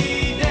she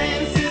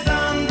dances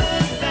on the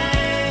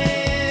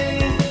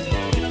sand.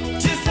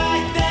 Just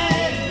like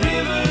that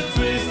river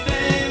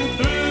twisting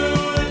through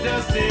a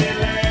dusty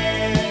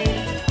land.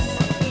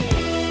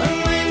 And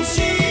when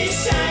she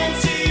shines,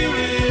 she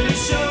really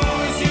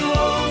shows you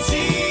all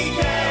she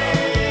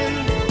can.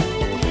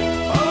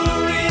 Oh,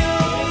 Rio,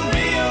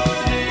 Rio,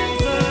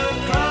 dance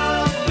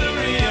across the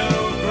Rio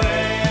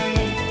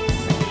Grande.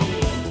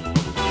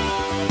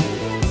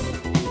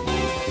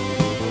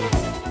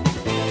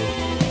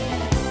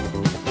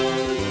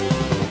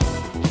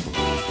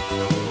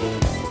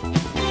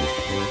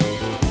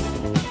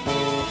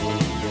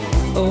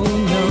 Oh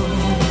no,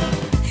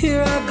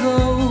 here I go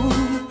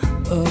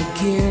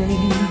again,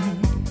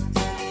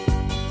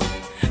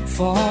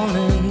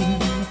 falling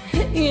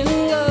in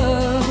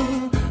love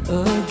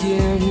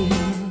again.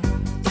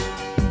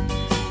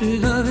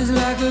 Love is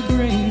like a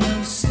grain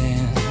of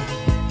sand,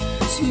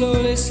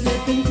 slowly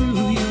slipping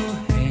through your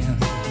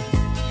hand.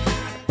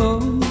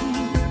 Oh,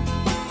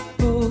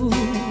 oh,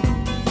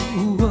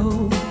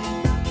 oh,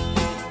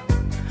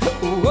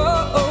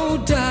 oh, oh,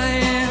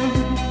 Diane.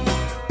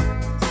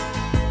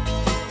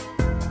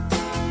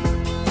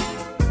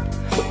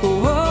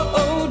 Oh,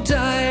 oh,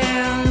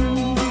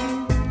 Diane.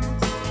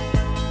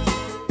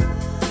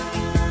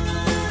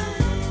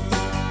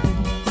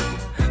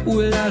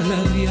 Will I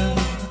love you?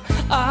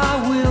 I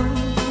will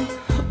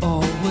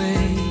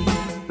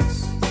always.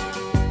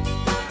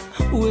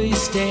 Will you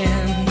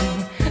stand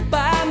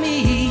by me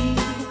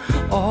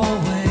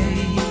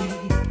always?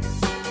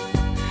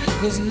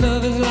 'Cause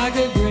love is like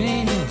a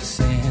grain of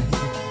sand,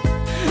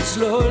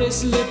 slowly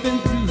slipping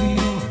through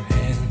your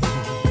hand.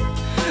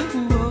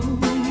 Whoa,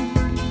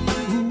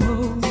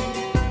 whoa,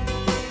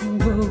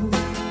 whoa.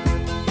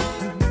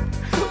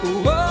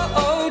 Whoa,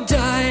 oh,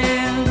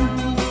 Diane.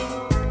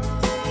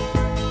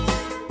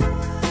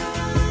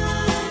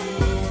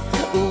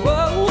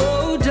 Whoa,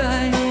 oh,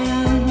 Diane.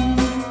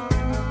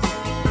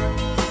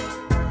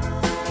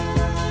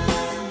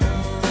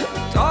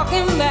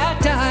 Talking about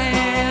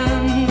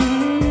Diane.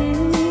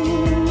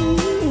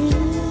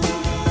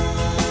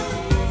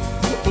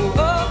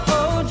 Oh,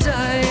 oh,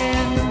 Diane.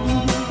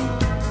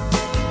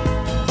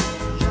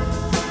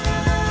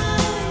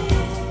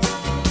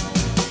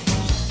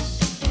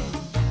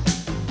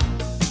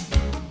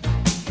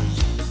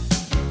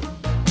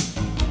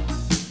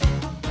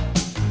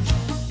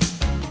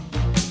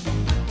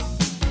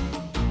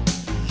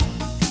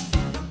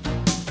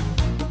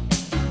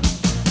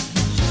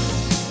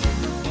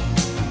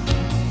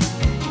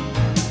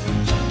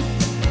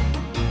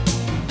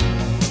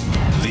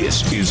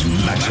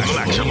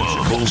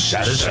 Maximum full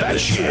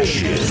satisfaction.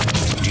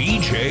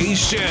 DJ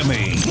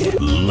Sammy.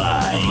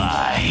 Live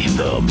in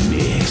the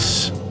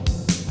mix.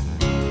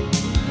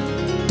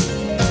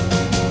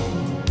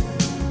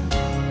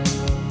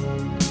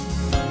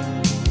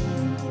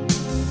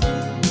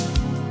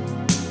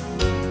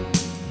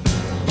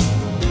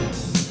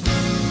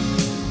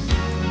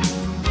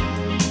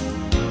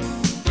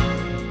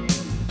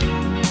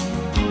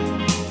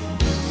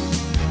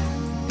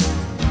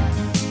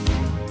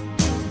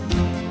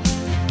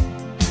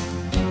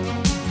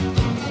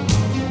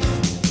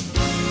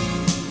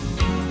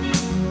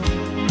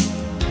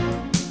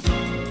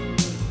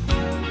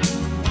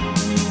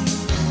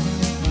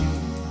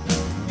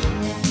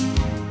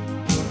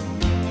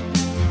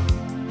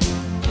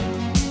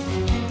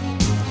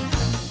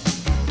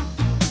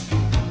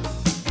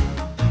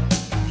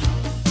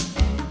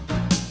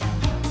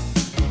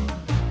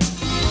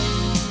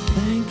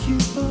 Thank you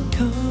for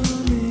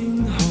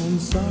coming home.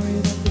 Sorry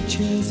that the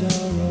chairs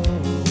are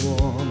all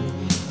warm.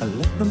 I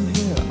left them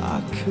here,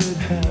 I could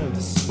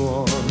have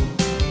sworn.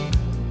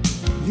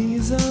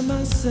 These are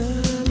my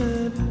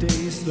salad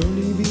days,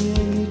 slowly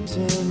being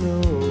eaten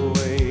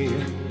away.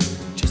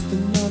 Just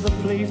another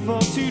play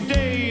for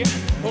today.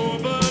 Oh,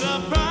 but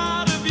I'm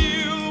proud of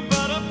you,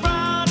 but I'm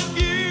proud of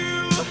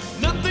you.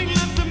 Nothing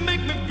left to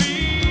make me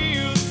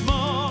feel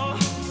small.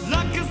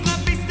 Luck has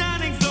left me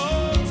standing so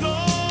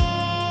tall.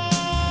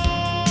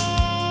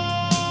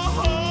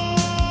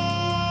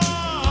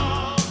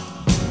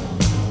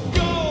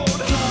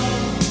 Gold,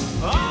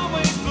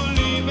 always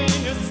believe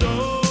in your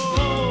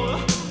soul.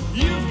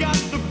 You've got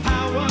the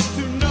power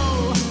to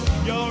know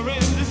you're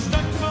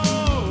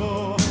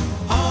indestructible.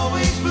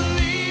 Always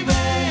believe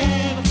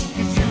in,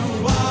 'cause you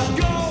are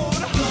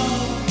gold.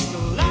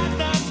 The light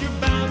that you're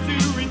bound to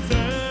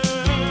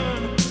return.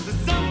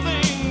 There's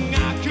something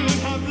I could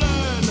have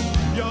learned.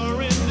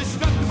 You're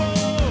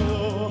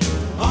indestructible.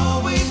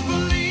 Always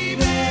believe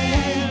in.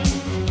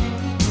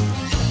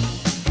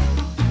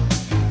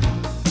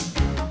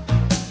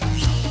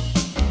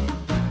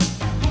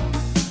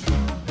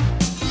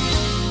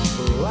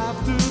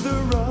 After the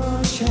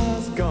rush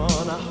has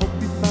gone, I hope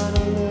you find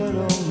a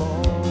little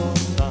more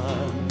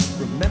time.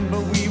 Remember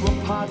we were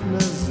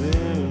partners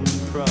in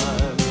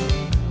crime.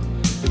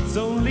 It's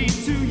only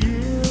 2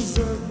 years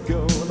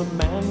ago, the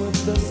man with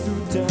the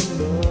suit and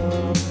the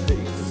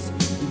face,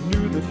 who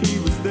knew that he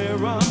was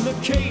there on the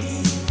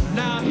case.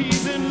 Now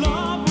he's in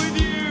love with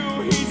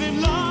you, he's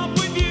in love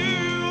with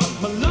you.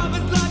 My love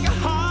is like a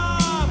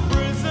high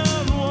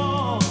prison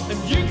wall, and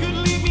you could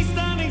leave me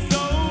standing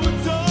so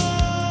tall.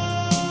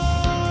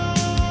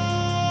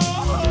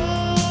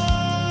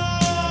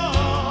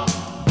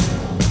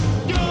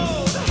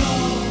 Gold,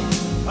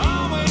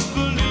 always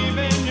believe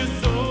in your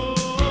soul.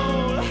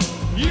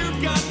 You've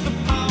got the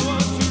power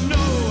to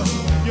know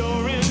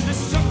you're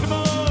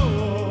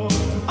indestructible.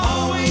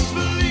 Always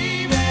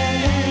believe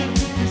in,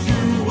 'cause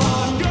you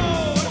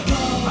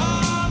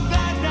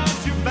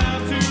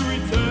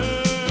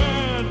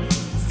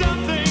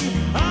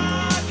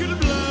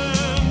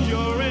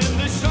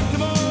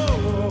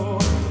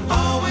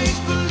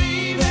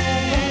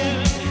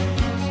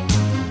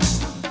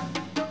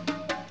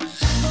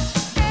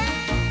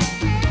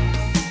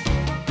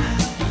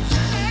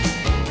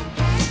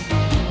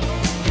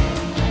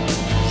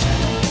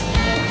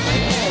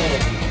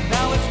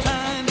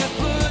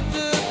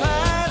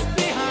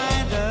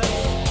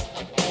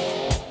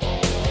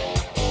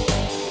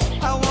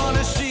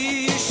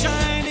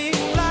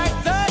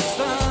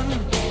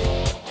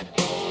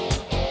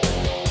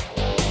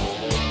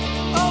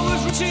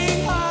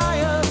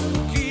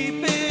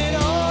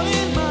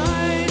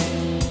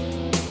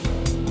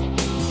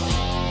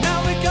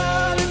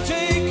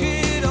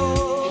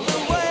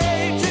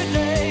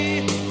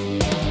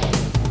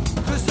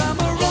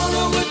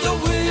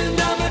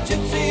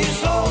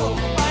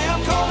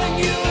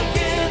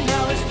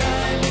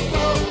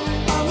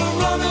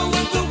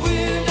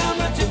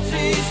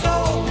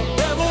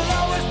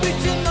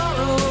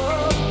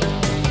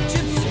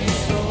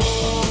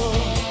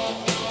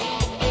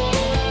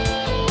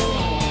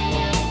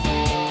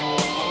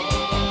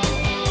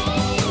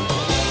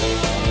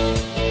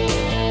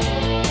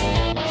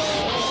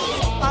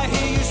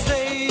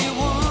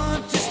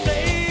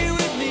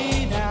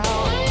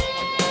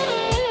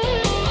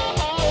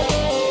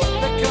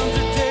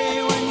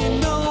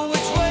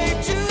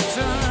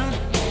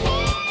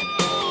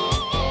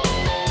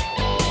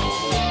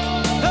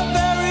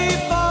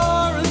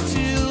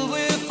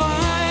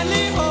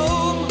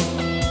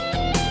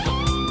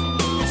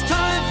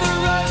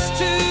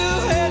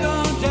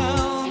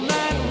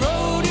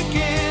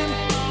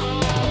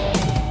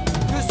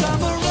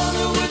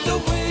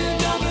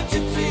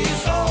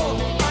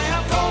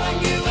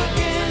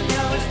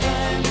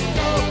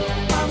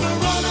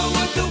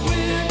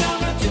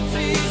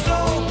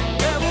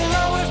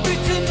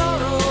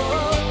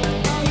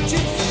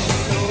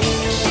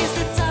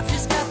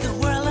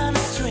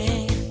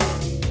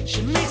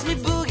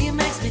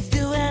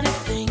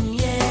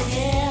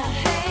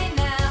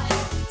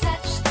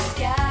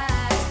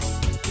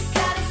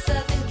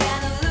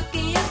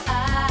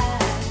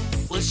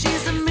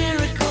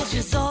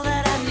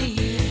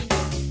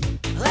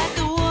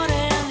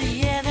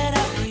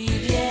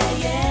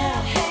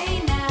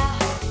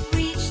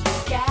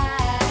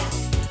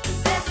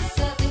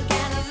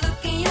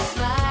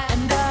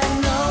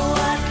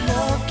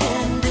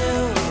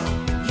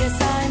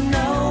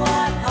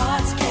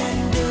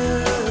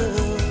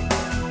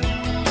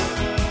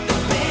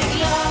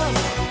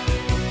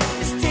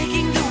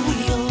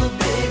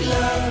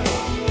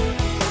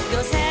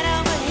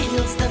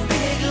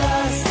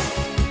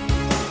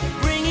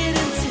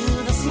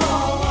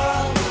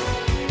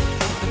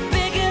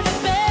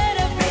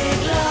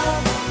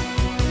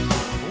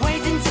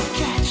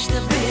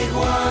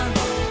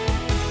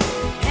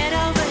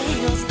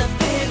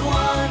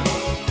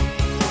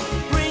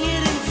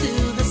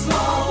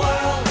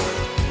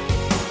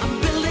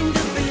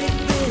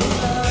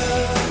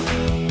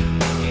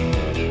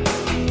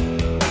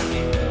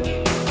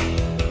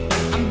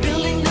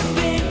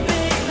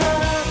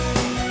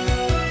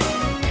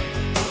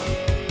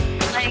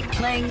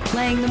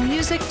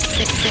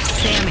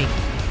Sammy.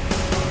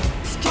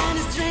 It's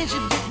kinda strange, a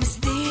bit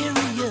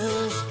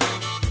mysterious.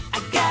 I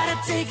gotta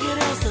take it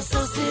all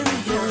so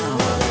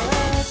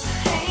serious.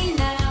 Hey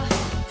now,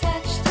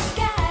 touch the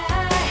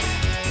sky.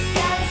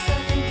 Got a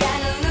certain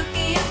kind of look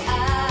in your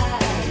eye.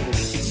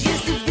 It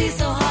used to be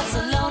so hot, so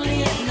lonely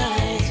at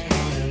night.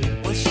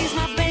 Well, she's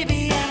my baby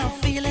and I'm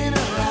feeling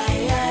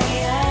alright.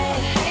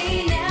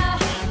 Hey now,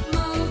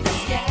 move the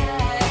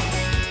sky.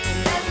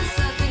 There's a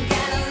certain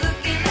kind of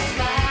look in your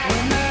smile.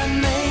 When I'm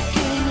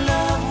making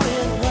love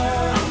with her,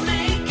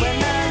 when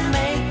I'm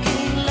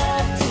making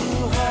love to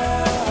her,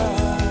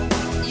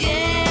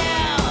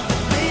 yeah,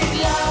 big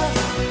love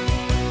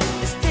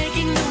is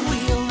taking the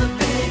wheel. The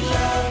big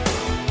love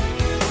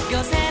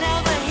goes head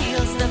over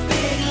heels. The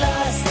big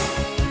lust,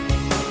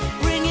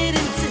 bring it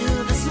into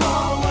the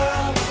small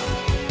world.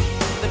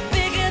 The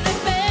bigger the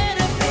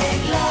better. Big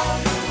love,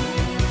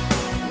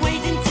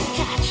 waiting to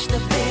catch the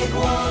big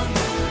one.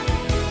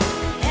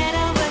 Head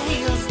over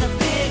heels, the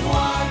big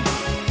one.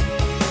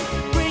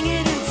 Bring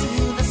it into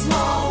the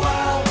small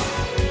world.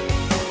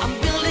 I'm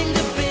building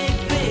the big,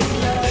 big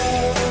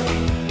love.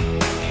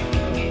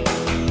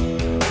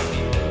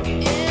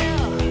 Yeah,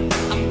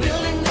 I'm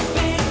building the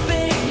big,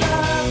 big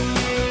love.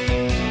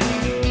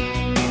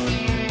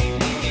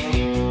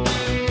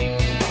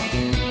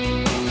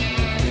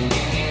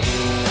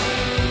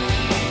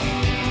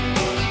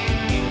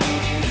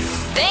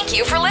 Thank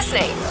you for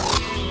listening.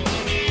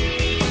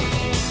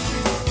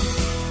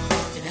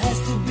 It has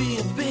to be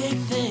a big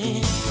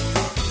thing.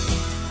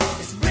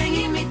 It's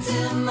bringing me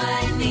to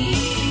my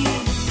knees.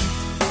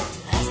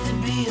 It has to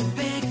be a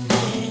big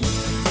thing.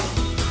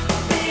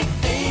 Big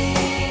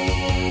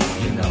thing.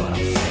 You know what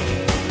I'm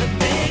saying. The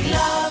big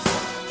love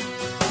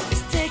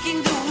is taking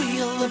the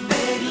wheel. The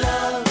big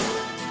love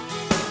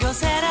goes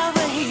head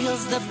over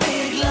heels. The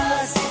big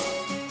lust,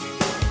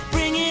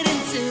 bring it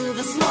into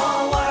the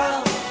small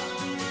world.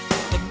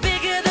 The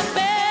bigger the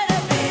better.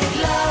 Big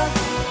love,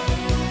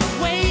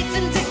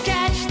 waiting to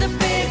catch the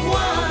big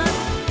one.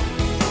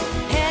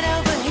 Head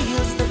over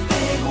heels, the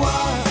big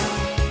one.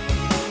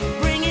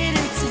 Bring it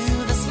into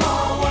the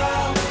small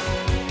world.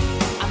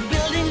 I'm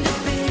building the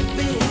big,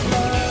 big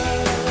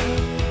love.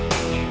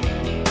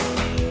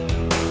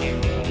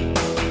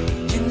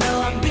 You know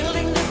I'm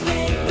building the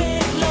big,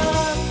 big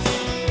love.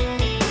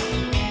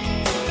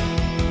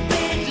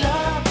 Big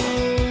love.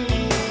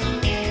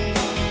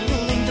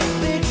 Building the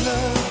big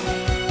love.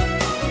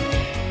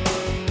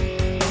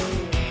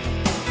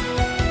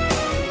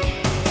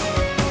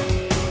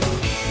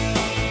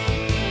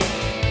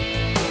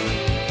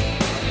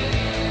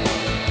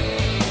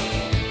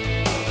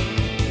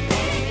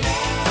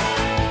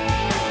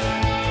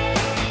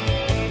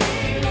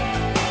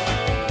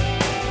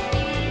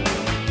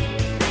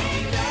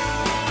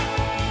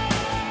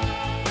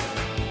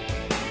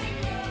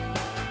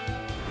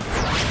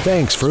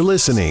 Thanks for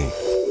listening.